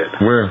find it.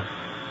 Where?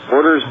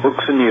 Borders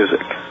Books and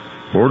Music.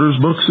 Borders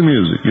Books and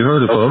Music. You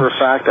heard it, folks. For a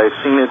fact, I've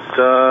seen it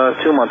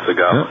 2 months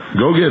ago. Yep.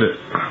 Go get it.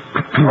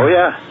 Oh,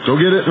 yeah. Go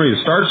get it. It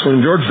starts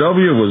when George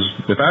W.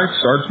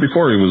 starts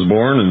before he was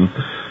born and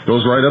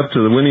goes right up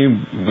to when he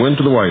went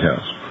to the White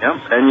House. Yep.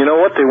 And you know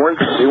what? They weren't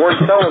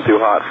selling too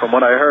hot, from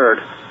what I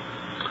heard.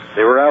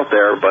 They were out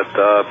there, but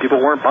people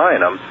weren't buying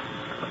them.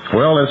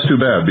 Well, that's too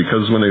bad,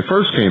 because when they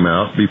first came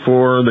out,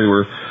 before they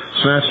were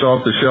snatched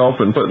off the shelf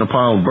and put in a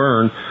pile and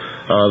burned,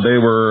 they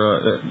were,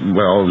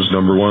 it was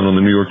number 1 on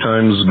the New York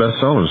Times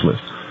bestsellers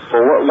list.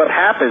 Well, what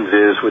happens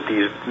is with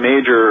these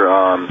major...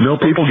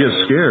 people get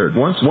scared.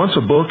 Once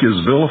a book is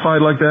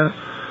vilified like that,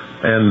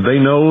 and they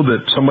know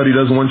that somebody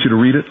doesn't want you to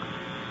read it,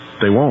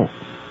 they won't.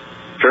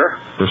 Sure.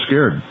 They're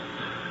scared.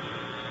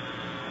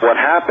 What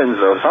happens,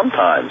 though,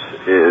 sometimes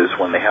is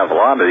when they have a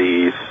lot of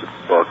these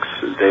books,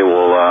 they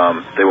will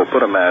put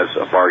them as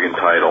a bargain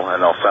title,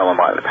 and they'll sell them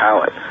by the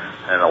pallet,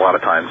 and a lot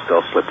of times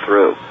they'll slip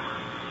through.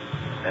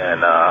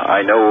 And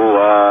I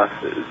know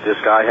this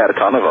guy had a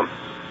ton of them.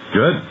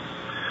 Good.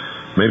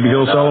 Maybe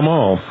he'll sell them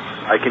all.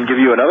 I can give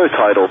you another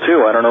title,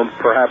 too. I don't know,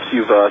 perhaps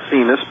you've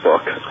seen this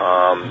book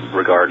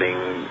regarding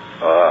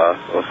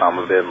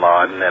Osama bin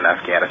Laden and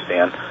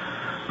Afghanistan.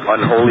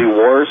 Unholy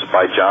Wars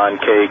by John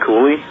K.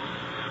 Cooley.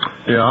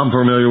 Yeah, I'm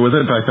familiar with it.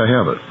 In fact, I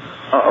have it.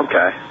 Oh,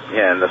 okay.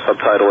 Yeah, and the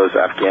subtitle is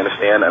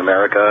Afghanistan,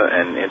 America,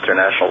 and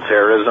International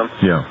Terrorism.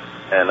 Yeah.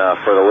 And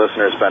for the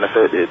listeners'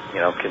 benefit, it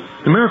can...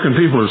 American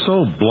people are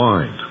so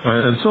blind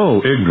and so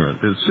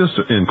ignorant. It's just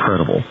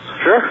incredible.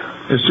 Sure.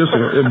 It's just...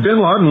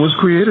 Bin Laden was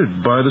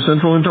created by the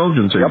Central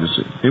Intelligence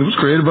Agency. It was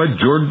created by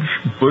George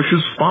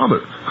Bush's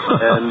father.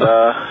 And,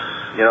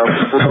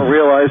 people don't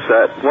realize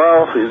that...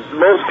 Well,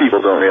 most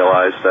people don't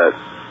realize that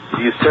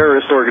these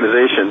terrorist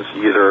organizations,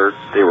 either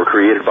they were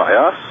created by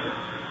us...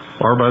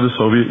 Or by the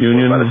Soviet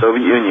Union.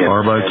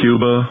 Or by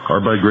Cuba.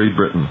 Or by Great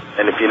Britain.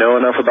 And if you know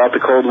enough about the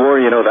Cold War,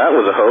 you know that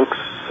was a hoax.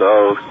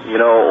 So,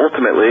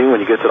 ultimately, when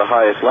you get to the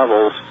highest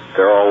levels,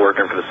 they're all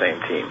working for the same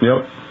team.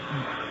 Yep.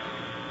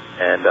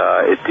 And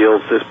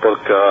this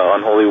book,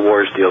 Unholy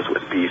Wars, deals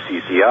with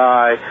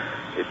BCCI.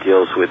 It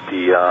deals with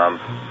the...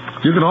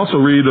 You can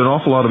also read an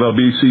awful lot about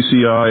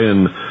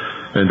BCCI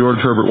and George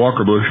Herbert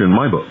Walker Bush in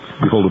my book,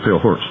 Behold a Pale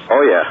Horse.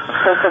 Oh, yeah.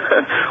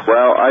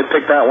 Well, I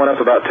picked that one up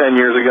about 10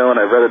 years ago, and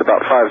I've read it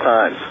about 5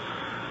 times.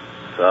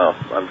 So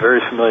I'm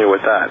very familiar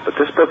with that. But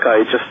this book,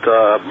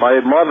 my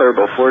mother,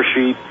 before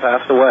she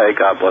passed away,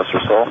 God bless her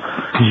soul,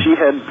 she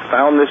had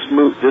found this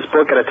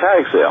book at a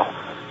tag sale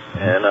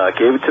and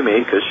gave it to me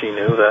because she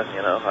knew that,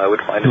 I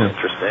would find it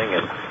interesting.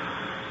 And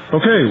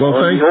okay, well,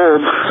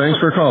 thanks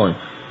for calling.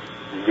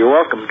 You're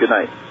welcome. Good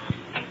night.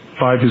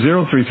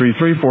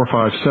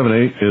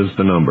 520-333-4578 is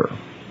the number.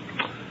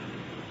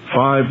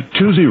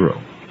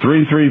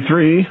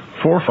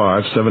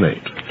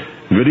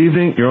 520-333-4578. Good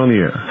evening. You're on the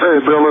air.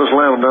 Hey, Bill, this is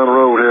Laden down the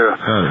road here.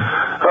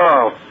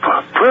 Hi.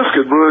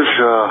 Prescott Bush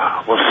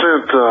was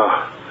sent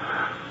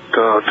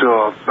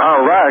to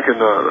Iraq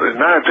in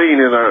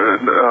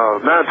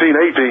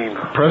 1918.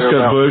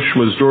 Prescott Bush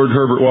was George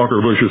Herbert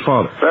Walker Bush's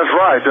father. That's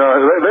right.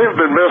 They've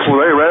been messing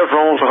with Arab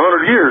for almost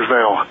 100 years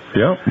now.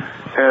 Yep.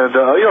 And,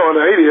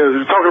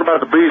 in talking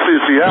about the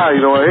BCCI,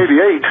 in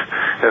 88,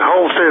 at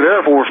Homestead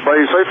Air Force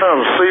Base, they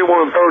found a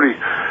C-130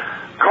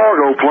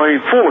 cargo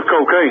plane full of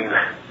cocaine.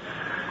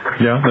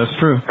 Yeah, that's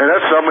true. And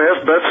that's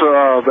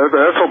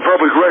on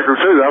public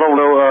record, too. I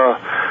don't know,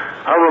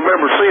 I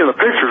remember seeing the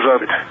pictures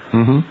of it.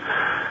 Mm-hmm.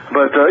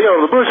 But,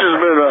 the Bushes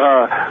have been,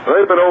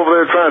 they've been over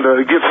there trying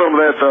to get some of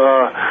that,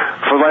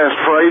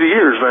 for 80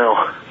 years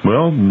now.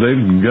 Well,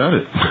 they've got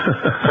it.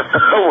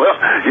 Well,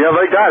 yeah,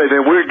 they got it,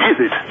 and we're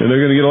getting it. And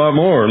they're going to get a lot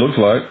more, it looks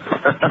like.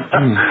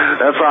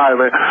 That's right,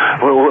 man.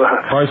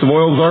 Price of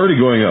oil is already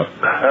going up.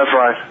 That's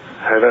right.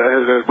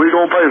 And we're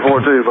going to pay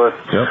for it, too, but...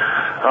 Yep.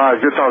 All right,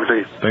 good talking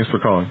to you. Thanks for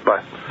calling. Bye.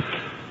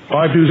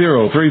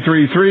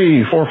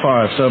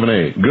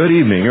 520-333-4578. Good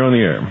evening. You're on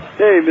the air.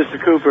 Hey, Mr.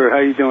 Cooper. How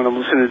you doing? I'm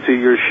listening to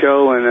your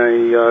show, and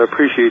I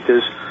appreciate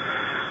this.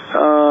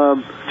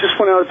 just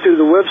went out to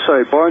the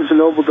website,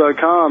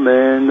 barnesandnoble.com,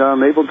 and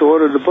I'm able to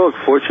order the book,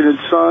 Fortunate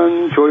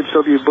Son, George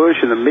W. Bush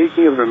and the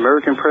Making of an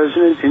American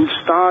President, in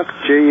stock,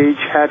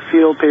 J.H.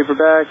 Hatfield,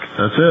 paperback.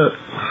 That's it.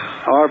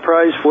 Our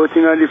price,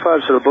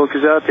 $14.95, so the book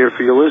is out there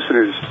for your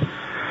listeners.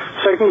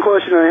 Second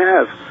question I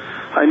have.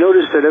 I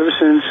noticed that ever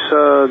since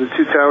the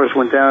two towers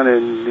went down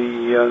and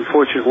the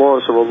unfortunate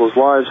loss of all those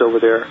lives over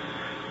there,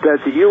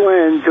 that the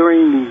UN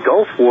during the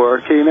Gulf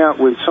War came out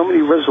with so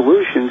many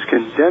resolutions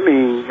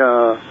condemning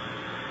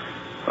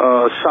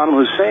Saddam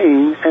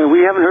Hussein, and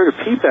we haven't heard a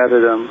peep out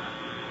of them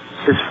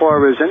as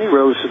far as any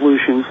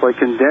resolutions like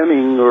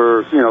condemning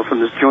or, from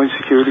the Joint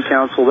Security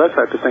Council, that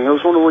type of thing. I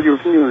was wondering what your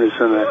opinion is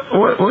on that.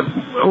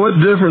 What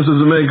difference does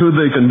it make who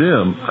they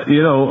condemn?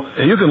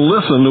 You can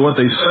listen to what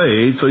they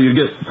say till you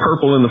get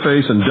purple in the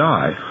face and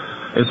die.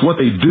 It's what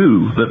they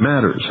do that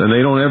matters, and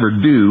they don't ever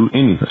do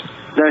anything.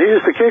 Now,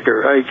 here's the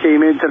kicker. I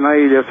came in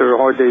tonight after a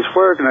hard day's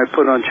work, and I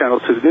put on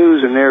Channel 2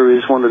 News, and there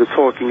is one of the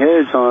talking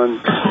heads on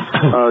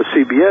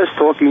CBS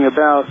talking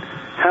about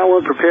how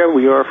unprepared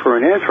we are for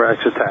an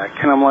anthrax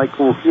attack. And I'm like,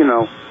 well,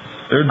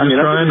 they're just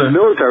trying to... the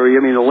military,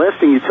 the last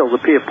thing you tell the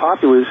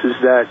populace is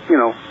that,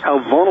 how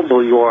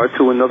vulnerable you are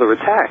to another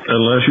attack.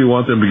 Unless you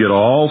want them to get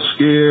all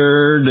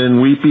scared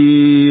and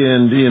weepy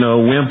and,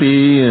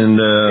 wimpy and...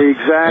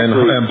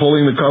 exactly. And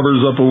pulling the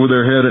covers up over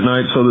their head at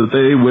night so that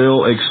they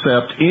will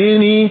accept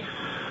any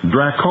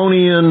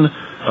draconian,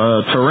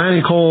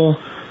 tyrannical,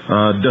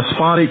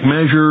 despotic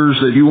measures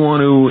that you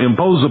want to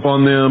impose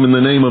upon them in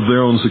the name of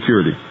their own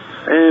security.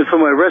 And for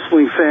my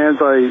wrestling fans,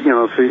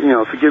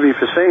 forgive me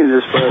for saying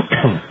this, but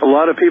a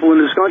lot of people in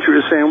this country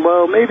are saying,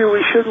 well, maybe we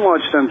shouldn't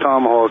launch them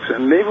Tomahawks,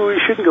 and maybe we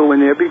shouldn't go in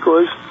there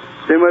because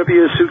there might be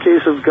a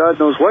suitcase of God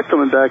knows what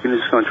coming back in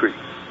this country.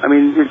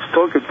 It's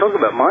talk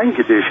about mind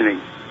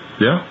conditioning.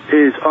 Yeah.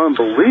 It's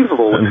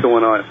unbelievable what's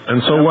going on. And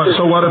so what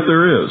if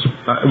there is?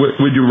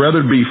 Would you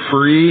rather be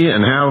free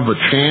and have a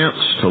chance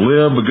to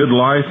live a good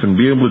life and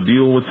be able to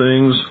deal with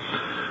things?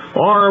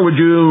 Or would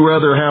you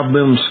rather have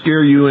them scare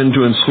you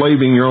into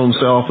enslaving your own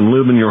self and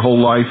living your whole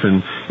life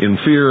in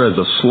fear as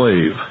a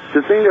slave?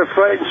 The thing that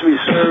frightens me,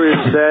 sir,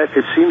 is that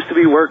it seems to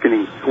be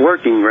working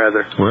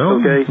rather.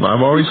 Well, okay?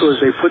 Because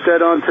they put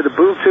that onto the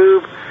boob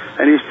tube,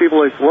 and these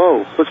people are like,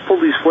 whoa, let's pull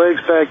these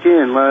flags back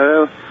in.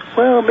 Well,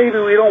 maybe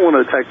we don't want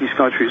to attack these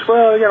countries.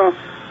 Well,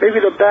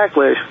 maybe the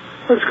backlash.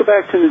 Let's go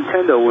back to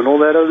Nintendo and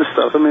all that other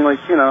stuff.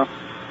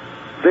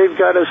 They've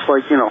got us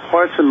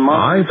hearts and minds.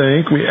 I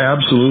think we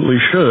absolutely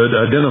should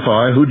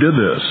identify who did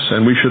this,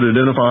 and we should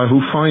identify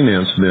who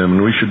financed them,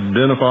 and we should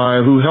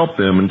identify who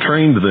helped them and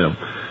trained them,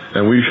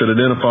 and we should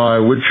identify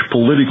which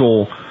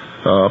political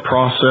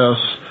process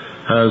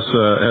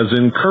has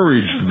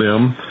encouraged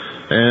them,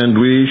 and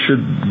we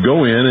should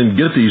go in and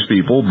get these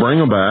people, bring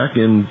them back,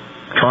 and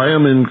try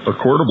them in a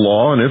court of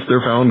law, and if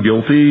they're found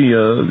guilty,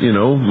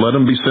 let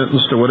them be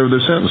sentenced to whatever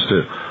they're sentenced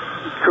to.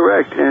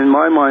 Correct, and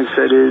my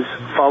mindset is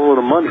follow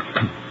the money.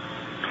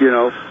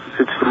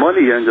 It's the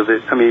money end of it.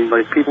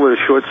 People that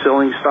are short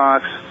selling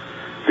stocks,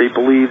 they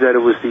believe that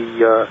it was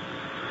the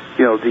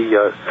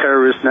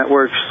terrorist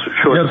networks.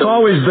 It's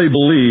always they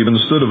believe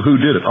instead of who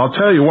did it. I'll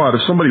tell you what,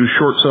 if somebody was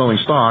short selling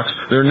stocks,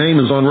 their name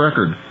is on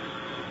record.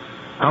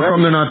 How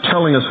come they're not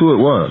telling us who it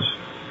was?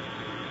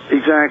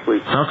 Exactly.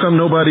 How come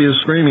nobody is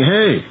screaming,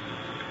 hey,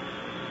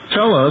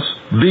 tell us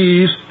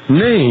these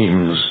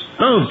names?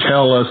 Don't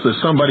tell us that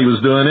somebody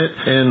was doing it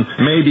and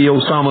maybe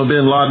Osama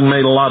bin Laden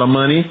made a lot of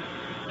money.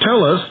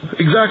 Tell us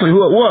exactly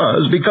who it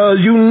was,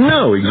 because you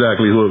know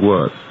exactly who it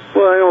was.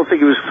 Well, I don't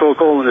think he was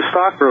calling the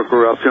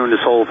stockbroker up doing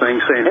this whole thing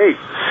saying, hey,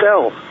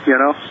 sell,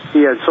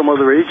 He had some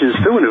other agents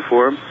doing it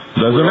for him.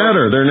 Doesn't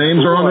matter. Their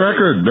names are on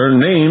record. Their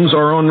names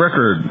are on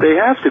record. They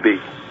have to be.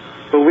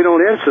 But we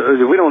don't ask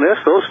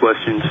those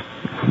questions.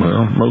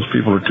 Well, most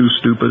people are too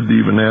stupid to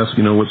even ask,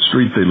 what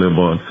street they live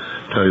on,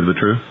 to tell you the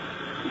truth.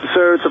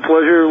 Sir, it's a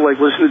pleasure,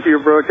 listening to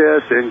your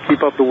broadcast, and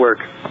keep up the work.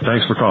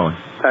 Thanks for calling.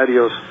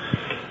 Adios.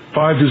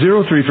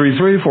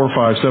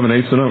 520-333-4578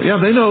 is the number. Yeah,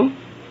 they know.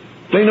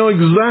 They know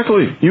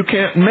exactly. You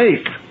can't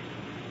make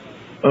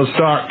a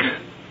stock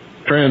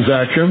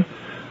transaction,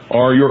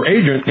 or your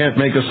agent can't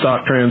make a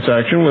stock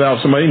transaction without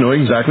somebody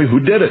knowing exactly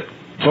who did it.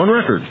 It's on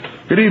record.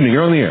 Good evening.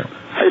 You're on the air.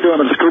 How you doing,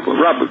 Mr. Cooper?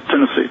 Robert,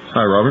 Tennessee.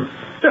 Hi, Robert.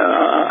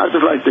 I'd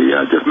just like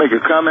to just make a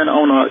comment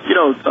on,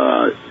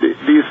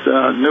 this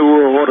New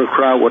World Order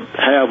crowd would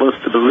have us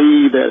to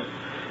believe that,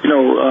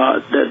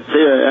 that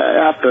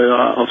they're after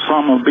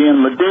Osama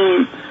bin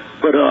Laden.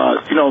 But,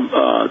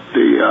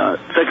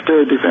 the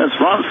Secretary of Defense,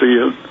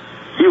 Rumsfeld,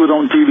 he was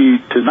on TV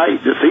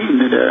tonight, this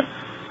evening there,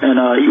 and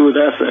he was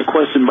asked a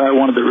question by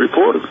one of the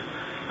reporters.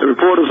 The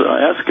reporters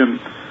are asking,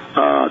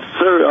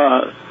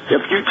 sir,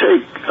 if you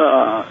take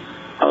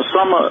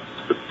Osama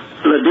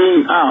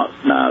Laden out,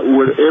 now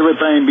would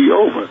everything be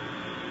over?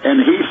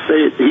 And he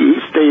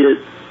stated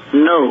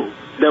no,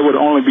 that would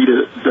only be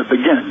the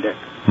beginning.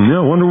 Yeah,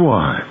 I wonder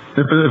why.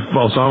 If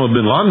Osama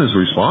bin Laden is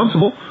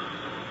responsible,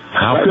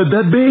 how could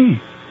that be?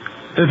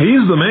 If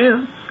he's the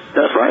man,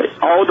 That's right.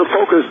 All the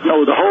focus,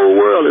 the whole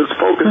world is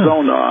focused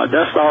on,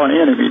 that's our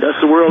enemy. That's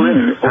the world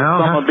enemy.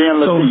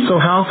 So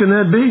how can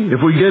that be?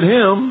 If we get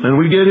him and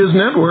we get his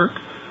network,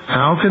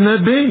 how can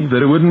that be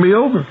that it wouldn't be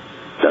over?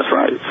 That's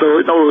right.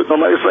 So, like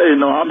I say,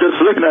 I'm just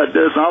looking at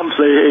this, I'm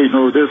saying,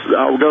 hey,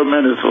 our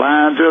government is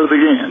lying to us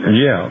again.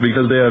 Yeah,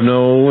 because they have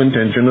no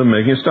intention of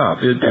making it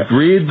stop.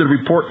 Read the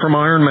report from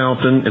Iron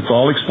Mountain. It's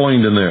all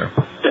explained in there.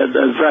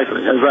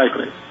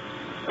 Exactly.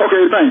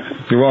 Okay, thanks.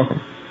 You're welcome.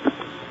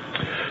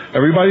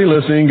 Everybody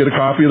listening, get a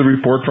copy of the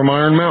report from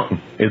Iron Mountain.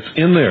 It's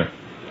in there.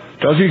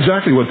 Tells you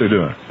exactly what they're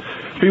doing.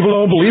 People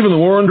don't believe in the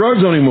war on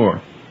drugs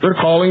anymore. They're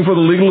calling for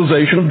the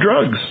legalization of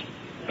drugs.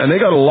 And they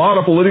got a lot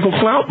of political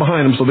clout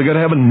behind them, so they got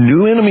to have a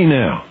new enemy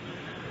now.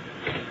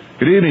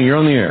 Good evening.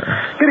 You're on the air.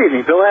 Good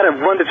evening, Bill. I had to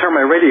run to turn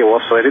my radio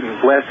off so I didn't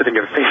blast it in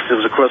your face. It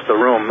was across the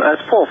room.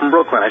 It's Paul from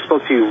Brooklyn. I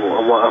spoke to you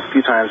a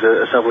few times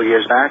several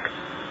years back.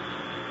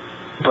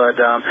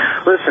 But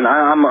listen,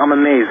 I'm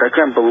amazed. I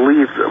can't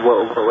believe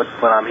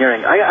what I'm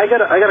hearing. I got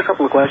a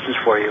couple of questions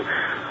for you.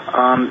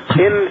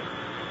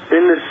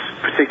 In this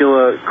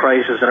particular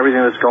crisis and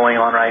everything that's going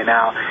on right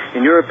now,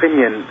 in your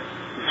opinion,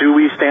 do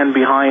we stand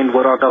behind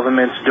what our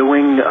government's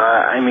doing?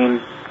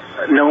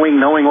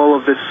 Knowing all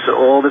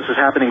this is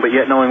happening, but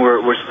yet knowing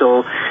we're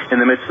still in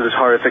the midst of this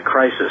horrific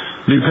crisis.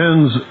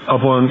 Depends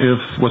upon if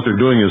what they're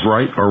doing is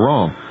right or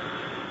wrong.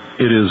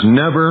 It is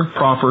never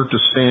proper to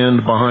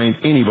stand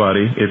behind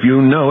anybody if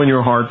you know in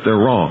your heart they're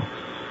wrong.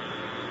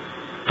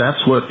 That's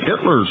what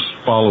Hitler's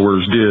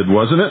followers did,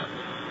 wasn't it?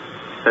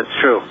 That's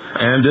true.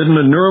 And didn't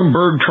the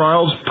Nuremberg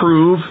trials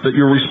prove that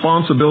your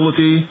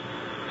responsibility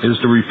is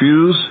to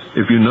refuse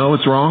if you know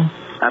it's wrong?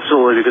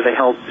 Absolutely, because they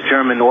held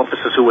German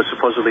officers who were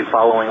supposedly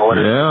following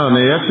orders. Yeah, and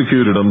they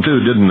executed them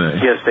too, didn't they?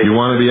 Yes, they did. You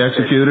want to be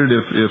executed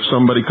if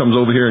somebody comes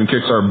over here and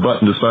kicks our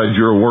butt and decides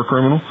you're a war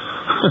criminal?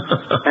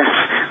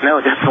 No,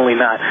 definitely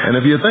not. And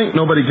if you think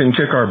nobody can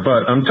kick our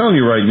butt, I'm telling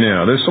you right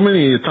now, there's so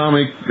many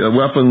atomic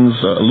weapons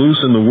loose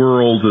in the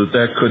world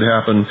that could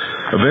happen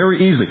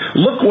very easily.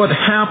 Look what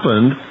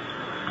happened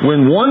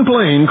when one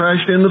plane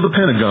crashed into the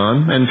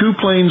Pentagon and two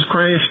planes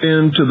crashed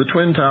into the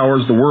Twin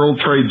Towers, the World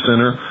Trade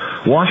Center.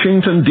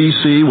 Washington,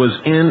 D.C. was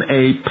in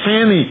a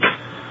panic.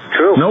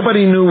 True.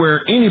 Nobody knew where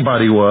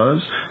anybody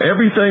was.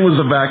 Everything was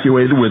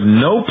evacuated with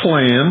no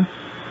plan.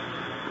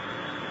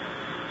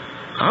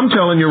 I'm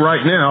telling you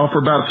right now, for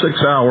about 6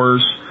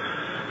 hours,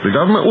 the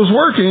government was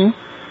working,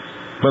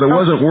 but it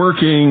wasn't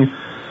working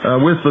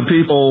with the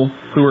people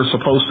who are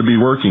supposed to be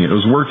working. It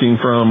was working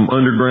from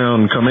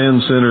underground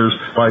command centers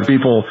by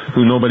people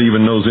who nobody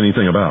even knows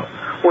anything about.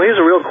 Well, here's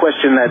a real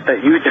question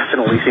that you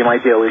definitely seem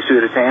ideally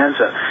suited to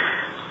answer.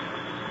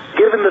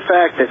 Given the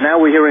fact that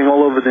now we're hearing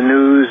all over the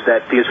news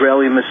that the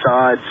Israeli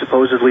Mossad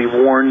supposedly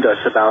warned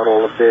us about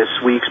all of this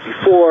weeks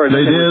before.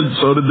 They did.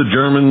 So did the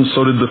Germans.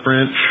 So did the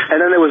French.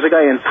 And then there was a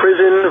guy in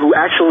prison who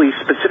actually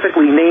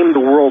specifically named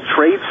the World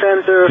Trade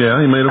Center. Yeah,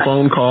 he made a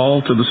phone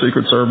call to the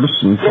Secret Service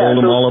and told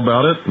them all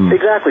about it.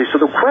 Exactly. So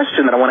the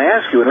question that I want to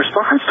ask you in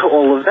response to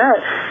all of that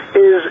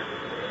is,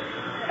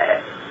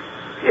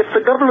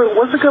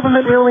 was the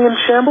government really in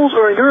shambles,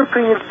 or in your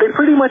opinion, they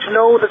pretty much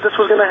know that this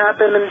was going to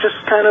happen and just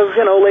kind of,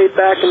 laid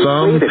back and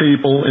waited? Some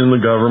people in the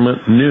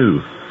government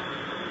knew.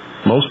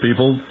 Most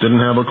people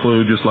didn't have a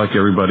clue, just like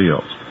everybody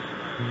else.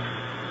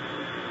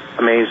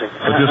 Amazing.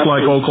 But just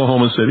like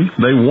Oklahoma City,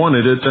 they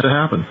wanted it to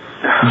happen.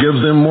 It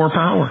gives them more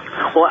power.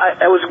 Well,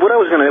 what I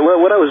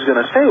was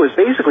going to say was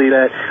basically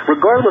that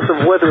regardless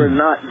of whether or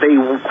not they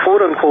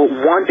quote unquote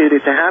wanted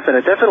it to happen,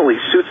 it definitely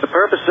suits the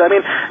purposes. I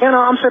mean,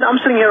 I'm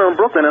sitting here in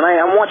Brooklyn and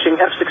I'm watching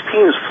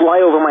F-16s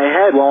fly over my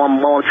head while I'm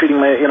treating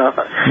my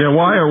Yeah,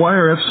 why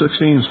are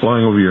F-16s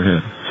flying over your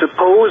head?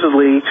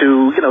 Supposedly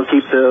to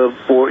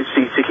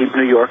keep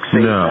New York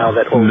safe now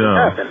that all this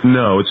happened.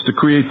 No, it's to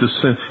create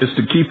it's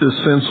to keep this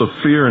sense of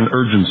fear and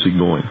urgency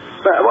going.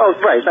 Well,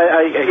 right.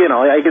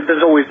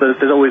 There's always the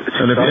two.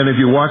 And if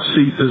you watch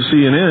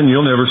CNN,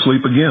 you'll never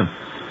sleep again.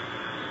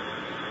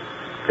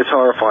 It's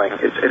horrifying.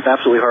 It's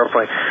absolutely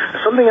horrifying.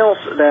 Something else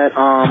that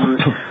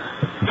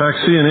in fact,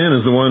 CNN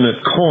is the one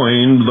that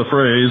coined the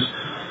phrase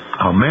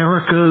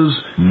 "America's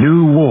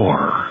New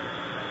War."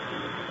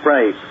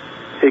 Right.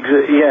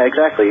 Yeah,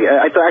 exactly.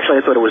 I thought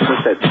it was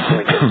just that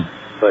Lincoln.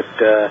 But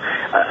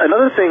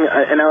another thing,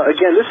 and now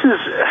again, this is,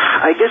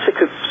 I guess it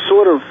could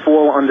sort of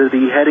fall under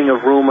the heading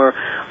of rumor,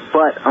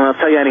 but I'll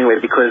tell you anyway,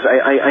 because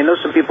I know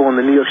some people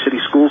in the New York City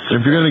schools.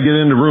 If you're going to get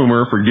into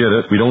rumor, forget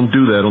it. We don't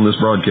do that on this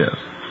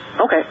broadcast.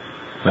 Okay.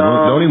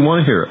 I don't even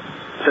want to hear it.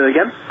 Say that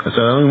again? I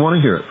said I don't even want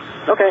to hear it.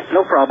 Okay,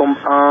 no problem.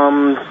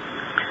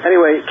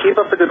 Anyway, keep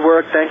up the good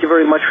work. Thank you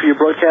very much for your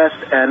broadcast.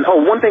 And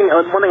one thing I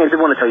did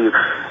want to tell you.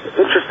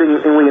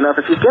 Interestingly enough,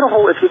 if you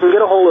can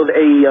get a hold of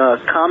a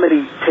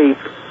comedy tape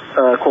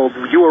called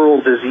 "You Are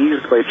All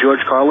Diseased" by George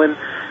Carlin.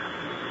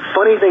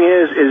 Funny thing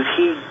is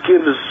he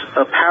gives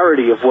a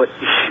parody of a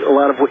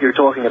lot of what you're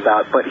talking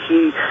about, but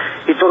he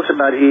talks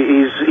about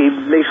he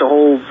makes a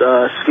whole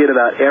skit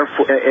about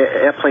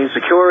airplane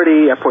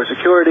security, airport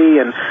security,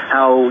 and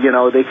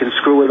how they can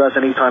screw with us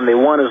anytime they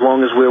want as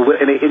long as we're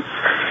and it's.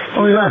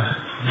 Oh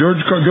yeah.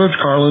 George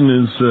Carlin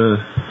is,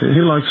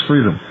 he likes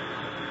freedom.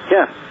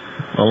 Yeah.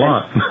 A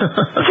lot.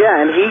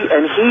 Yeah, and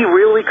he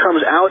really comes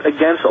out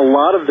against a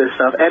lot of this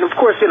stuff. And of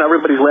course,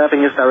 everybody's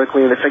laughing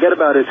hysterically and they forget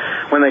about it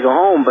when they go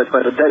home. But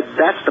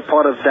that's the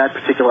part of that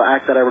particular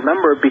act that I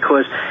remember,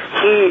 because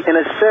he, in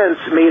a sense,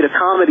 made a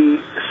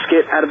comedy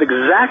skit out of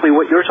exactly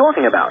what you're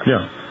talking about.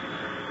 Yeah.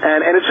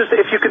 And it's just,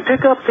 if you can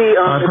pick up the...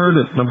 I've heard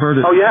it.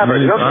 Oh, you have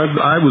it? Okay.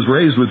 I was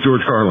raised with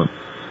George Carlin.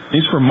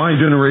 He's from my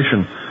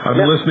generation. I've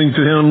been listening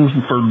to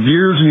him for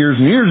years and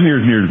years and years and years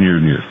and years and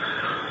years and years.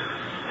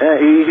 Yeah,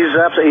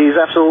 he's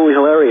absolutely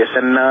hilarious,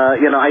 and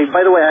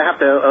by the way,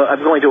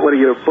 I'm going to order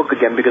your book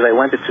again because I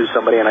lent it to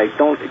somebody, and I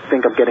don't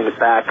think I'm getting it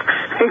back.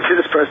 I think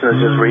this person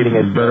is just reading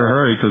it. Better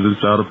hurry because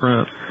it's out of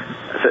print.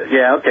 So,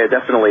 yeah, okay,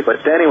 definitely.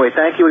 But anyway,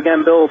 thank you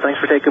again, Bill.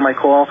 Thanks for taking my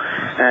call,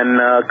 and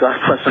God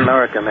bless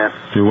America, man.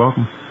 You're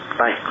welcome.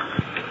 Bye.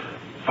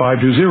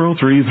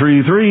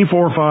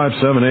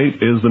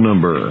 520-333-4578 is the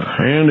number,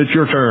 and it's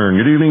your turn.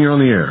 Good evening. You're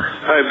on the air.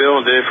 Hi,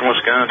 Bill. Dave from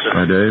Wisconsin.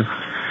 Hi, Dave.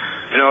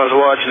 I was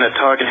watching that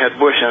Talking Head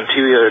Bush on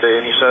TV the other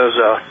day, and he says,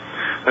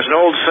 there's an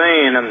old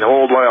saying in the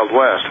old Wild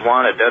West,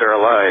 wanted dead or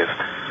alive,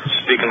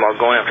 speaking about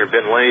going after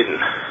Bin Laden.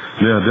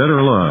 Yeah, dead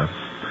or alive.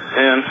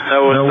 And I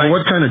was now,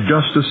 what kind of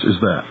justice is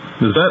that?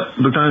 Is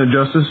that the kind of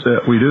justice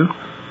that we do?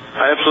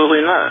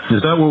 Absolutely not. Is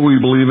that what we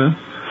believe in?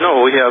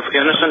 No, we have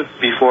innocent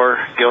before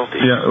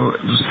guilty. Yeah,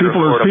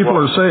 people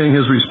are saying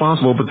he's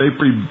responsible, but they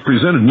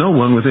presented no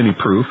one with any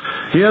proof.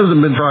 He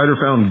hasn't been tried or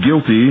found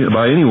guilty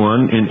by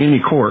anyone in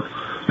any court.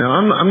 Now,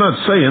 I'm not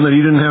saying that he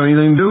didn't have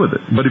anything to do with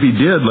it, but if he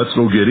did, let's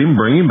go get him,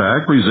 bring him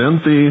back,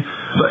 present the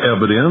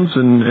evidence,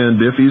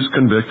 and if he's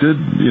convicted,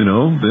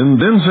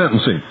 then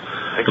sentence him.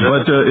 Exactly.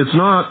 But it's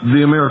not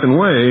the American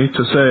way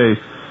to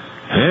say,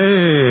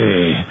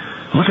 hey,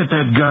 look at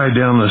that guy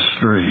down the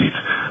street.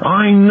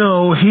 I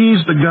know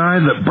he's the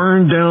guy that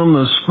burned down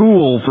the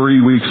school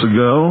 3 weeks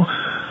ago.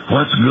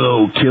 Let's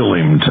go kill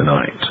him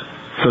tonight.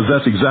 Because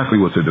that's exactly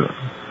what they're doing.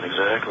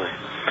 Exactly.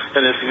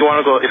 And if you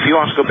want to go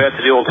back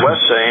to the old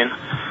West saying,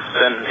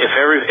 then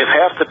if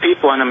half the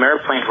people on them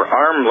airplanes were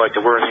armed like they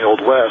were in the old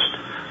West,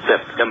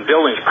 them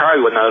buildings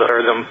probably would not,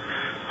 or them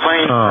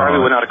planes probably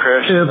would not have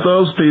crashed. If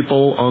those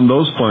people on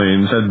those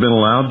planes had been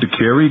allowed to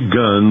carry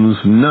guns,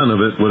 none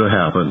of it would have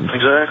happened.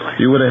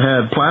 Exactly. You would have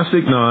had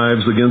plastic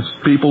knives against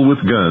people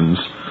with guns.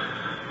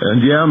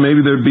 And yeah,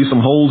 maybe there'd be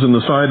some holes in the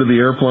side of the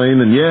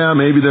airplane, and yeah,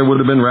 maybe there would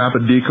have been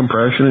rapid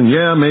decompression, and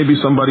yeah, maybe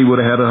somebody would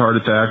have had a heart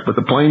attack, but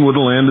the plane would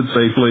have landed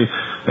safely,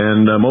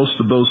 and most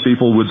of those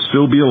people would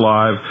still be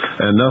alive,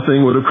 and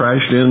nothing would have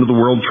crashed into the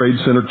World Trade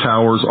Center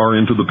towers or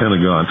into the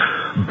Pentagon.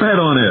 Bet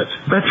on it.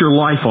 Bet your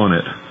life on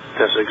it.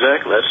 That's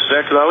exactly what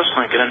I was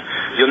thinking, and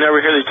you'll never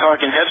hear the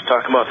talking heads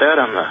talk about that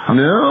on the...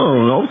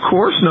 No, of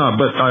course not,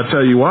 but I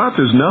tell you what,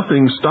 there's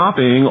nothing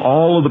stopping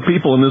all of the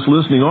people in this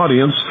listening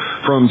audience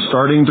from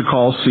starting to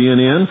call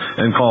CNN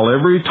and call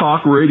every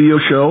talk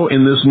radio show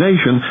in this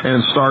nation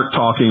and start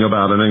talking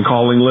about it, and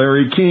calling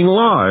Larry King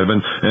live,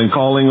 and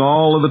calling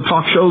all of the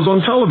talk shows on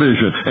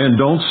television, and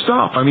don't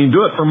stop. I mean,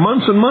 do it for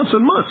months and months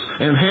and months,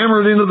 and hammer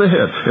it into the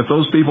head. If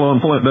those people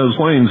on those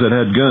planes had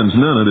had guns,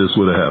 none of this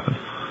would have happened.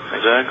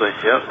 Exactly.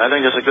 Yep. I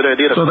think that's a good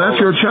idea. So that's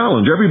your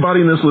challenge.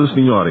 Everybody in this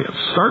listening audience,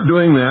 start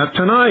doing that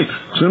tonight.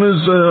 As soon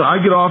as I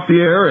get off the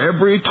air,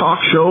 every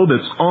talk show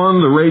that's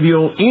on the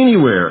radio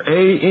anywhere,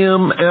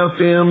 AM,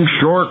 FM,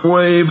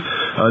 shortwave,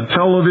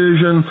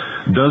 television,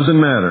 doesn't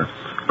matter.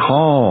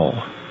 Call.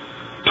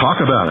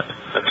 Talk about it.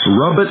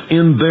 Rub it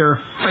in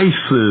their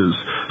faces.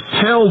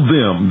 Tell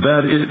them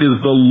that it is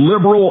the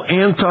liberal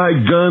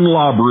anti-gun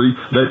lobby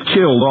that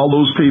killed all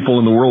those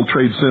people in the World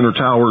Trade Center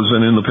towers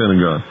and in the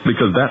Pentagon.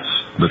 Because that's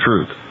the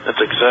truth.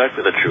 That's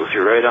exactly the truth.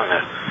 You're right on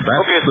that.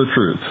 That's the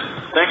truth.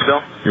 Thanks,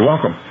 Bill. You're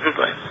welcome.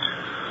 Bye.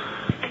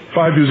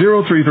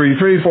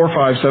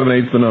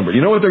 520-333-4578 is the number. You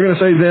know what they're going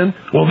to say then?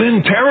 Well,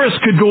 then terrorists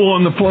could go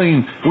on the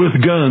plane with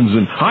guns,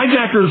 and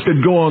hijackers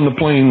could go on the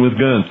plane with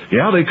guns.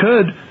 Yeah, they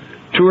could.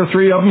 2 or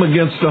 3 of them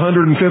against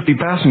 150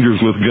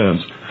 passengers with guns.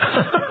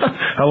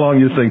 How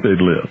long do you think they'd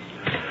live?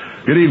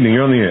 Good evening.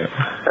 You're on the air.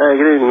 Hey,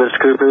 good evening, Mr.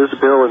 Cooper. This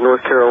is Bill in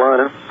North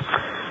Carolina.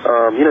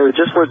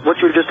 Just what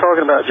you were just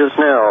talking about just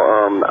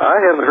now, I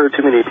haven't heard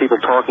too many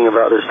people talking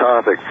about this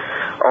topic,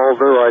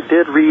 although I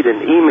did read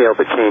an email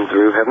that came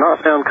through, have not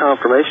found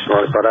confirmation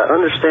on it, but I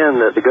understand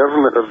that the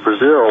government of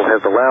Brazil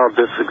has allowed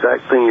this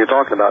exact thing you're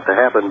talking about to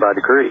happen by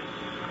decree,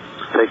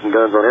 taking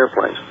guns on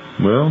airplanes.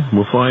 Well,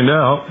 we'll find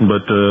out,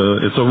 but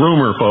it's a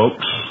rumor,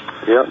 folks.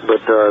 Yep, but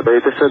they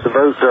said the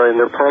vote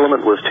in their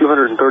parliament was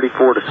 234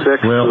 to 6.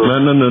 Well,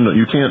 no.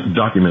 You can't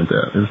document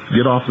that. Just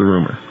get off the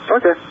rumor.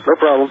 Okay, no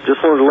problem. Just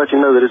wanted to let you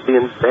know that it's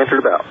being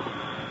bantered about.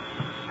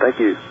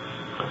 Thank you.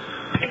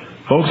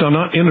 Folks, I'm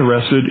not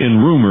interested in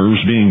rumors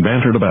being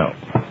bantered about.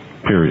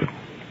 Period.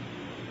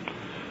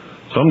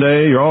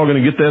 Someday you're all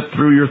going to get that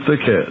through your thick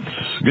heads.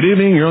 Good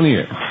evening. You're on the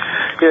air.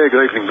 Yeah,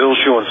 good evening. Bill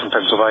Sean from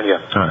Pennsylvania.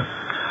 Hi.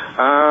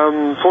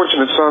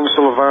 Fortunate Son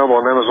still available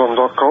on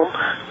Amazon.com.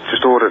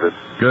 Just ordered it.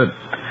 Good.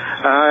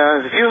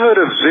 Have you heard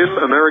of Zim,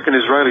 American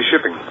Israeli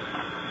Shipping?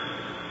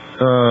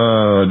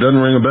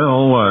 Doesn't ring a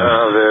bell. Why?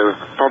 They're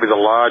probably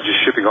the largest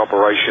shipping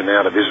operation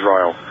out of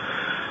Israel.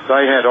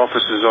 They had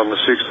offices on the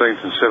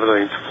 16th and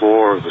 17th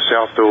floor of the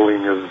South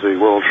Building of the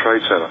World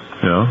Trade Center.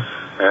 Yeah.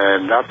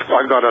 And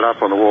I've got it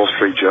up on the Wall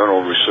Street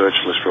Journal research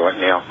list right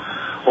now.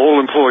 All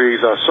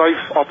employees are safe.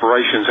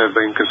 Operations have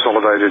been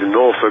consolidated in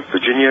Norfolk,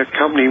 Virginia.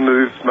 Company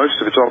moved most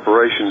of its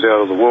operations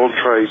out of the World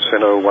Trade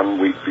Center 1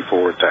 week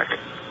before attack.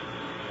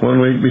 1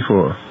 week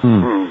before.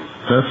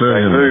 That's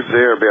very They moved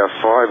there about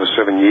 5 or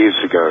 7 years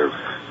ago.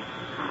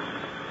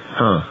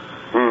 Huh.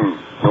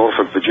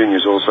 Norfolk, Virginia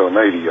is also a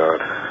Navy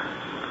yard.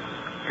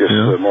 Guess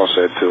the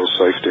Mossad feels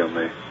safe down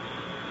there.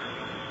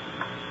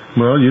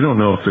 Well, you don't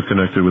know if they're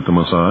connected with the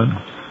Mossad.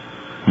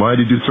 Why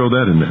did you throw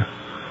that in there?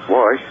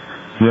 Why?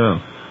 Yeah.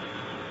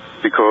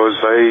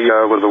 Because they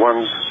were the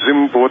ones,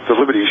 Zim bought the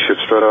Liberty ship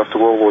straight after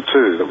World War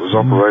II that was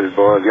operated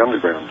by the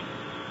Underground,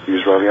 the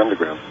Israeli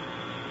Underground.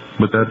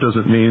 But that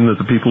doesn't mean that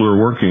the people who are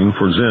working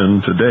for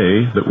Zim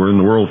today that were in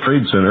the World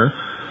Trade Center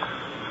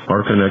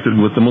are connected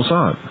with the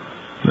Mossad.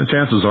 The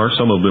chances are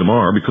some of them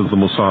are, because the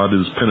Mossad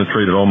has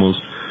penetrated almost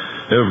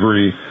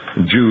every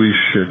Jewish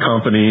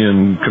company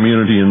and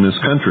community in this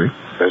country.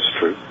 That's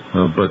true.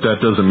 But that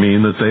doesn't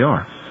mean that they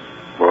are.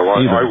 Well,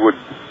 I would...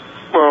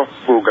 Well,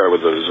 we'll go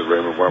with it as a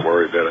rumor. Won't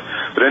worry about it.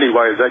 But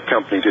anyway, that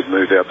company did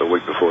move out the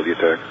week before the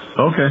attack.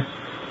 Okay.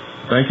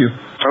 Thank you.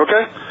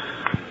 Okay.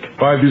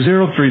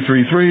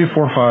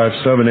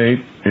 520-333-4578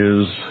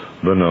 is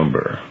the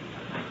number.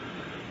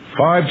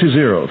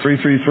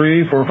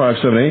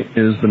 520-333-4578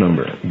 is the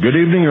number. Good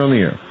evening, you're on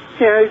the air.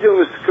 Yeah, how you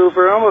doing, Mr.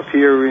 Cooper? I'm up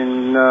here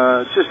in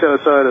just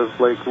outside of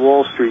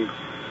Wall Street,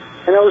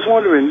 and I was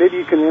wondering, maybe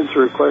you can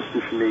answer a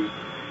question for me.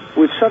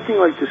 With something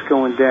like this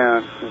going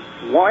down,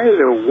 why are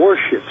there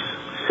warships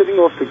sitting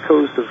off the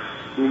coast of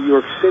New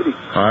York City?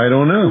 I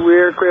don't know.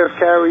 Aircraft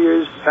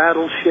carriers,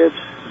 battleships,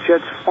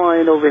 jets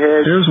flying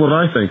overhead. Here's what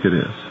I think it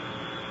is.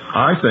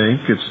 I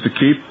think it's to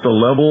keep the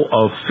level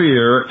of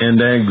fear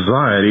and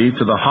anxiety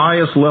to the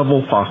highest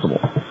level possible.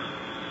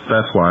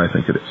 That's why I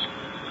think it is.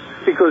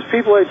 Because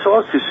people I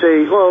talk to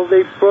say, well,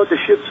 they brought the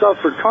ships up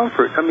for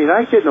comfort. I mean,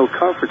 I get no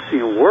comfort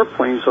seeing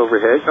warplanes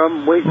overhead.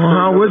 I'm waiting. Well,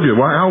 how would you?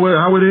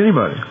 How would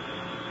anybody?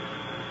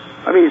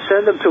 I mean,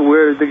 send them to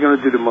where they're going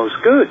to do the most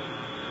good.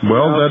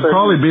 Well, that'd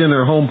probably be in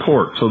their home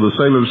port, so the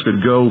sailors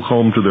could go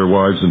home to their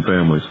wives and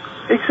families.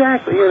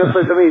 Exactly.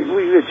 But I mean,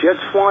 we get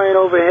jets flying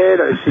overhead.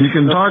 You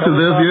can talk to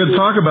this. You can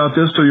talk about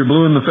this till you're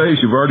blue in the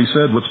face. You've already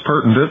said what's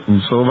pertinent,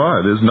 and so have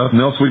I. There's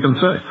nothing else we can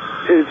say.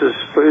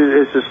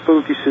 It's a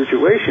spooky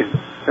situation.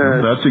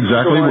 That's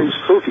exactly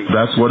spooky.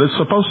 That's what it's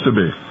supposed to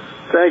be.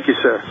 Thank you,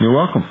 sir. You're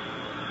welcome.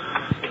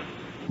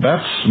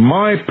 That's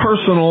my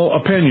personal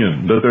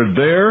opinion, that they're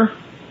there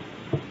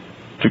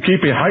to keep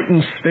a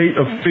heightened state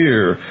of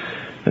fear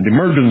and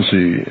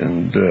emergency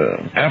and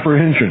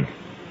apprehension.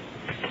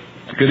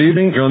 Good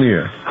evening. You're on the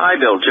air. Hi,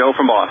 Bill. Joe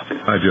from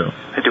Boston. Hi, Joe.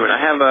 I do it. I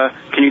have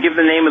can you give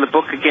the name of the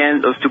book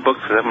again? Those two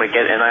books that I'm going to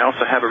get. And I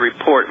also have a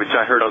report, which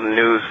I heard on the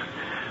news,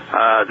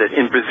 that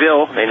in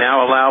Brazil, they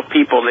now allow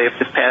people, they have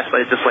just passed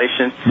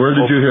legislation. Where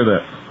did you hear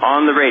that?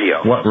 On the radio.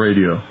 What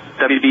radio?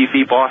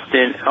 WBZ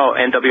Boston,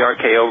 and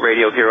WRKO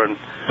radio here on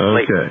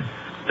Lake. Okay.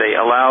 They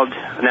allowed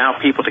now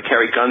people to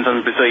carry guns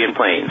on Brazilian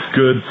planes.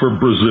 Good for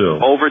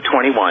Brazil. Over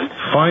 21.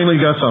 Finally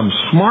got some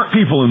smart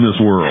people in this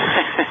world.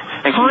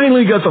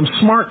 Finally got some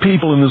smart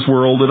people in this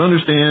world that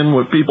understand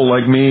what people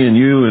like me and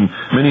you and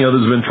many others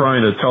have been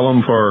trying to tell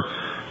them for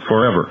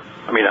forever.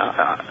 I mean,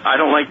 I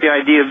don't like the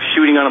idea of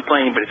shooting on a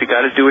plane, but if you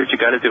got to do it, you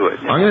got to do it.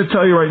 I'm going to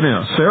tell you right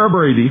now, Sarah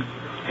Brady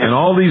and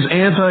all these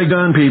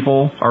anti-gun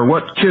people are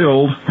what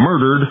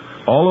murdered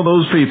all of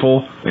those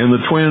people in the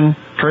Twin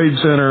Trade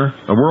Center,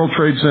 the World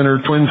Trade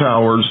Center, Twin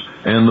Towers,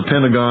 and the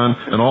Pentagon,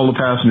 and all the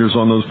passengers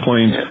on those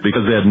planes,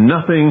 because they had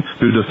nothing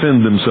to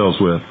defend themselves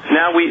with.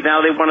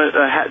 Now they want to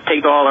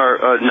take all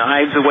our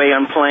knives away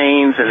on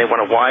planes, and they want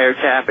to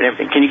wiretap and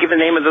everything. Can you give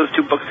the name of those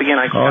two books again?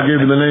 I'll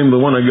give you the name of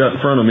the one I got in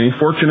front of me,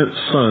 Fortunate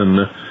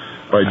Son,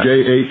 by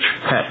J.H.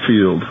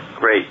 Hatfield.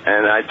 Great,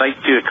 and I'd like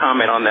you to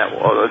comment on that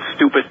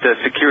stupid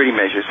security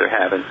measures they're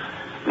having.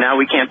 Now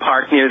we can't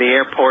park near the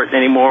airport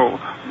anymore.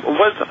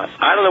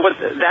 I don't know what.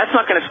 That's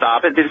not going to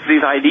stop it. These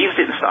IDs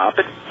didn't stop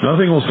it.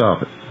 Nothing will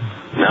stop it.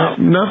 No.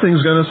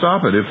 Nothing's going to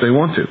stop it if they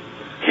want to.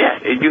 Yeah.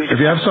 If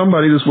you have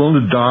somebody that's willing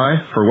to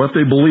die for what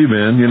they believe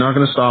in, you're not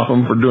going to stop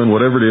them for doing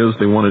whatever it is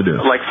they want to do.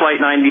 Like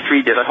Flight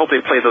 93 did. I hope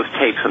they play those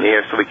tapes on the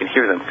air so we can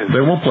hear them.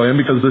 They won't play them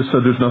because they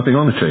said there's nothing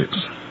on the tapes.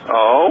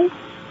 Oh?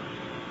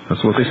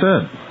 That's what they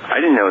said. I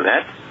didn't know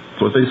that.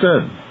 That's what they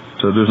said.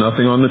 So there's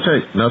nothing on the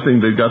tape. Nothing.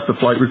 They got the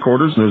flight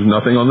recorders and there's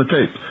nothing on the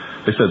tape.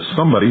 They said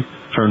somebody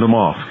turned them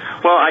off.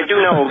 Well, I do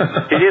know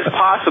it is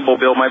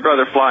possible, Bill. My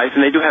brother flies,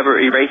 and they do have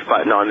an erase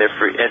button on there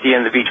at the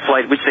end of each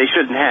flight, which they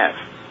shouldn't have.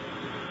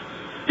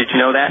 Did you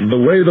know that? The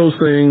way those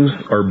things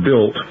are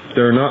built,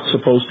 they're not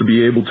supposed to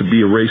be able to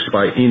be erased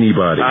by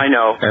anybody. I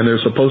know. And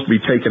they're supposed to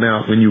be taken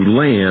out when you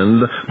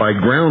land by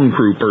ground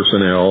crew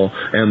personnel,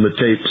 and the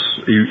tapes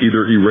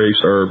either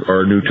erased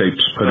or new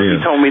tapes put in.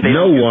 He told me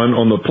no one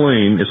on the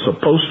plane is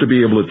supposed to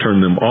be able to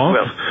turn them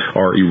off,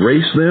 or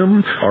erase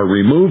them, or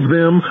remove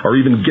them, or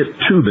even get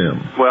to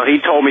them. Well, he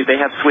told me they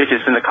have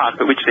switches in the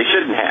cockpit, which they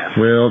shouldn't have.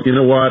 Well, you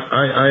know what?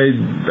 I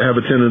have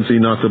a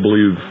tendency not to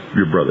believe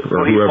your brother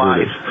or whoever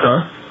it is.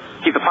 Huh?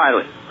 He's a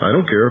pilot. I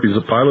don't care if he's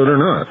a pilot or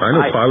not. I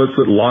know pilots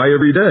that lie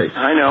every day.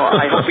 I know.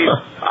 I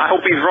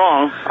hope he's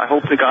wrong. I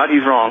hope to God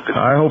he's wrong.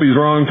 I hope he's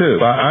wrong too.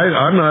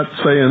 I'm not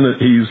saying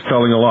that he's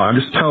telling a lie. I'm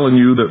just telling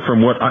you that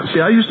from what I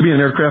used to be an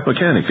aircraft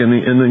mechanic in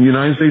the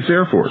United States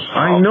Air Force.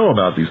 I know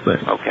about these things.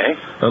 Okay.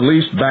 At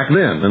least back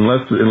then,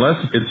 unless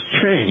it's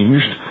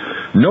changed,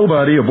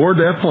 nobody aboard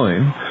that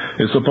plane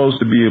is supposed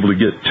to be able to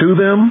get to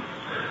them,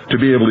 to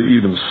be able to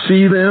even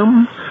see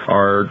them,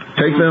 or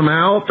take them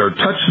out, or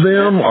touch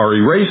them, or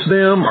erase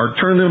them, or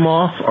turn them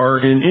off,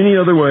 or in any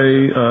other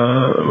way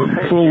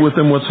fool with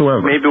them whatsoever.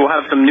 Maybe we'll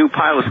have some new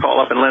pilots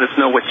call up and let us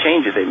know what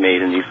changes they've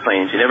made in these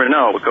planes. You never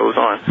know what goes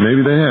on.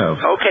 Maybe they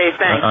have. Okay,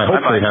 thanks. I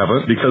hope they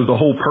haven't, because the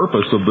whole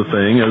purpose of the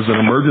thing is an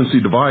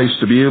emergency device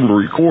to be able to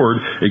record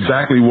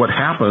exactly what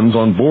happens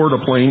on board a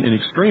plane in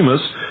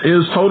extremis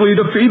is totally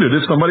defeated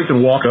if somebody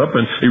can walk up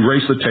and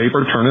erase the tape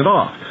or turn it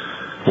off.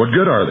 What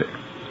good are they?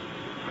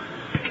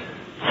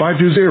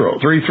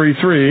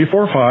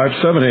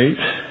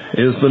 520-333-4578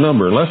 is the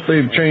number. Unless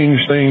they've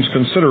changed things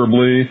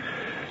considerably.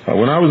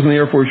 When I was in the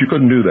Air Force, you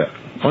couldn't do that.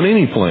 On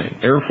any plane,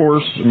 Air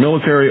Force,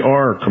 military,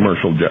 or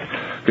commercial jet.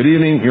 Good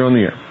evening. You're on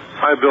the air.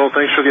 Hi, Bill.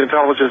 Thanks for the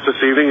intelligence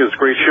this evening. It's a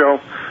great show.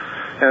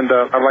 And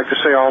I'd like to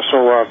say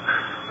also,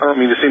 I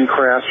don't mean to seem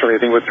crass or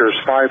anything, but there's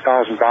 5,000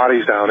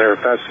 bodies down there.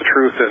 If that's the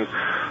truth, then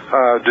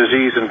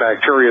disease and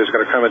bacteria is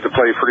going to come into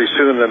play pretty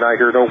soon. And I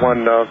hear no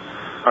one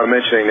I'm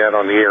mentioning that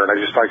on the air, and I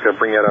just like to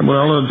bring that up.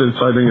 Well, I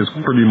think it's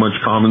pretty much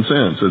common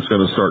sense. It's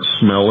going to start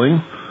smelling.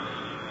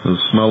 The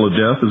smell of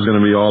death is going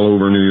to be all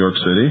over New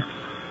York City.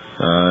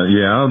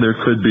 There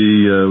could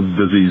be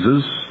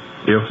diseases,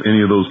 if any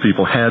of those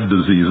people had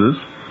diseases.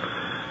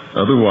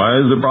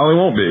 Otherwise, there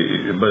probably won't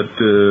be. But,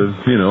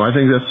 I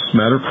think that's a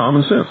matter of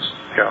common sense.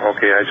 Yeah,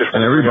 okay. And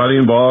everybody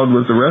involved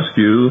with the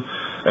rescue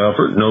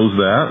effort knows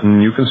that,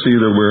 and you can see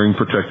they're wearing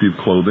protective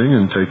clothing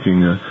and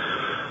taking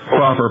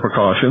proper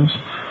precautions.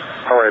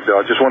 All right, Bill.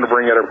 I just wanted to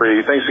bring that up for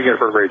you. Thanks again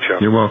for a great show.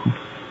 You're welcome.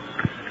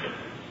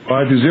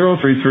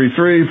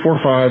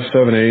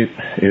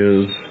 520-333-4578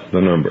 is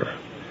the number.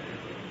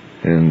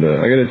 And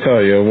I got to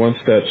tell you, once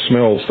that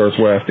smell starts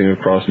wafting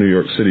across New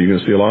York City, you're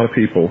going to see a lot of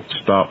people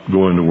stop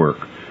going to work.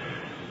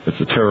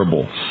 It's a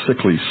terrible,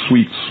 sickly,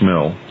 sweet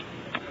smell.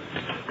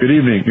 Good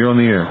evening. You're on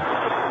the air.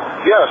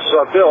 Yes,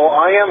 Bill,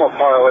 I am a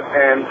pilot,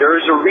 and there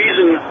is a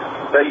reason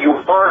that you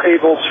are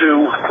able to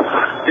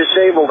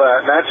disable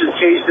that, and that's in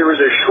case there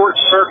is a short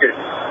circuit.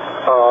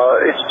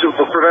 It's to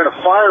prevent a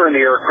fire in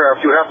the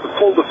aircraft. You have to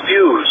pull the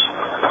fuse,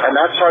 and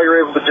that's how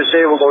you're able to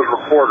disable those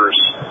recorders.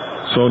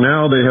 So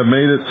now they have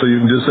made it so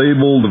you can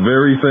disable the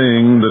very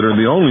thing that are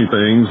the only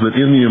things that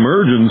in the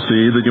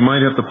emergency that you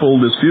might have to pull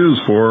this fuse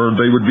for,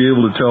 they would be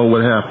able to tell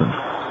what happened.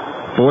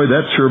 Boy,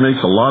 that sure makes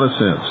a lot of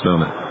sense,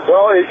 doesn't it?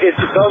 Well, it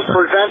does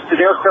prevent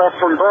the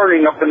aircraft from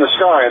burning up in the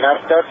sky, and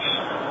that's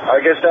I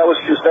guess that was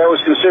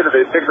considered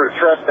a bigger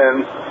threat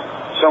than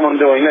someone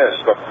doing this.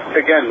 But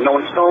again, no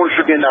one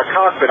should be in that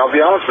cockpit. I'll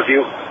be honest with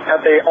you. Had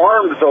they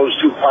armed those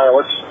two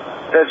pilots,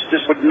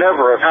 this would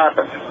never have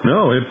happened.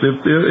 No, if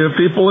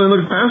people in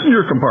the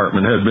passenger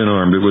compartment had been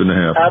armed, it wouldn't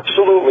have happened.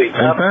 Absolutely. In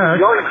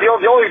fact,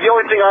 the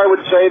only thing I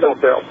would say, though,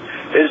 Bill,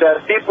 is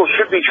that people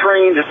should be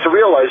trained to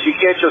realize you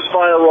can't just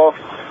fire off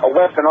a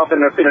weapon up in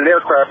an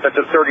aircraft that's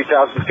at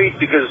 30,000 feet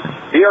because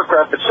the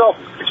aircraft itself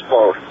will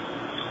explode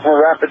from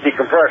rapid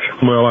decompression.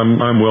 Well,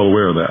 I'm well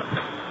aware of that.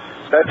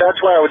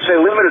 That's why I would say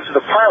limit it to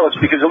the pilots,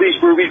 because at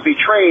least we'd be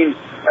trained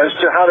as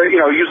to how to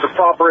use the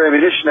proper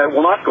ammunition that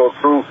will not go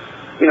through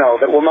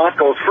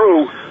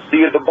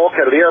the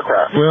bulkhead of the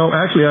aircraft. Well,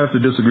 actually, I have to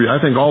disagree. I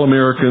think all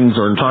Americans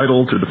are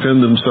entitled to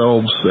defend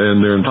themselves,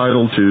 and they're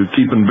entitled to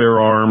keep and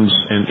bear arms,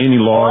 and any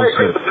laws.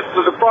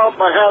 The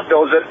problem I have,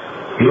 though, is that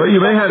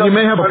you may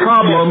have a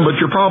problem, but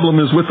your problem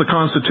is with the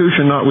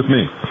Constitution, not with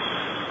me.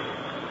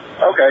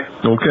 Okay.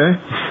 Okay.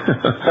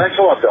 Thanks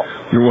a lot, Bill.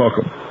 You're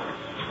welcome.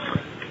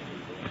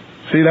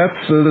 See,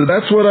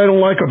 that's what I don't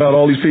like about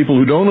all these people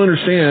who don't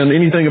understand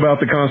anything about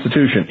the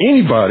Constitution.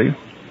 Anybody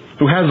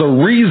who has a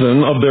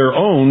reason of their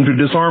own to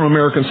disarm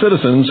American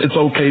citizens, it's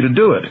okay to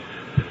do it.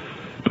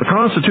 But the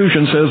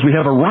Constitution says we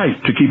have a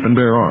right to keep and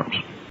bear arms.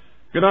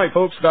 Good night,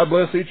 folks. God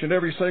bless each and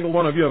every single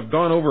one of you. I've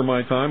gone over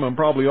my time. I'm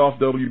probably off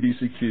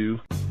WBCQ.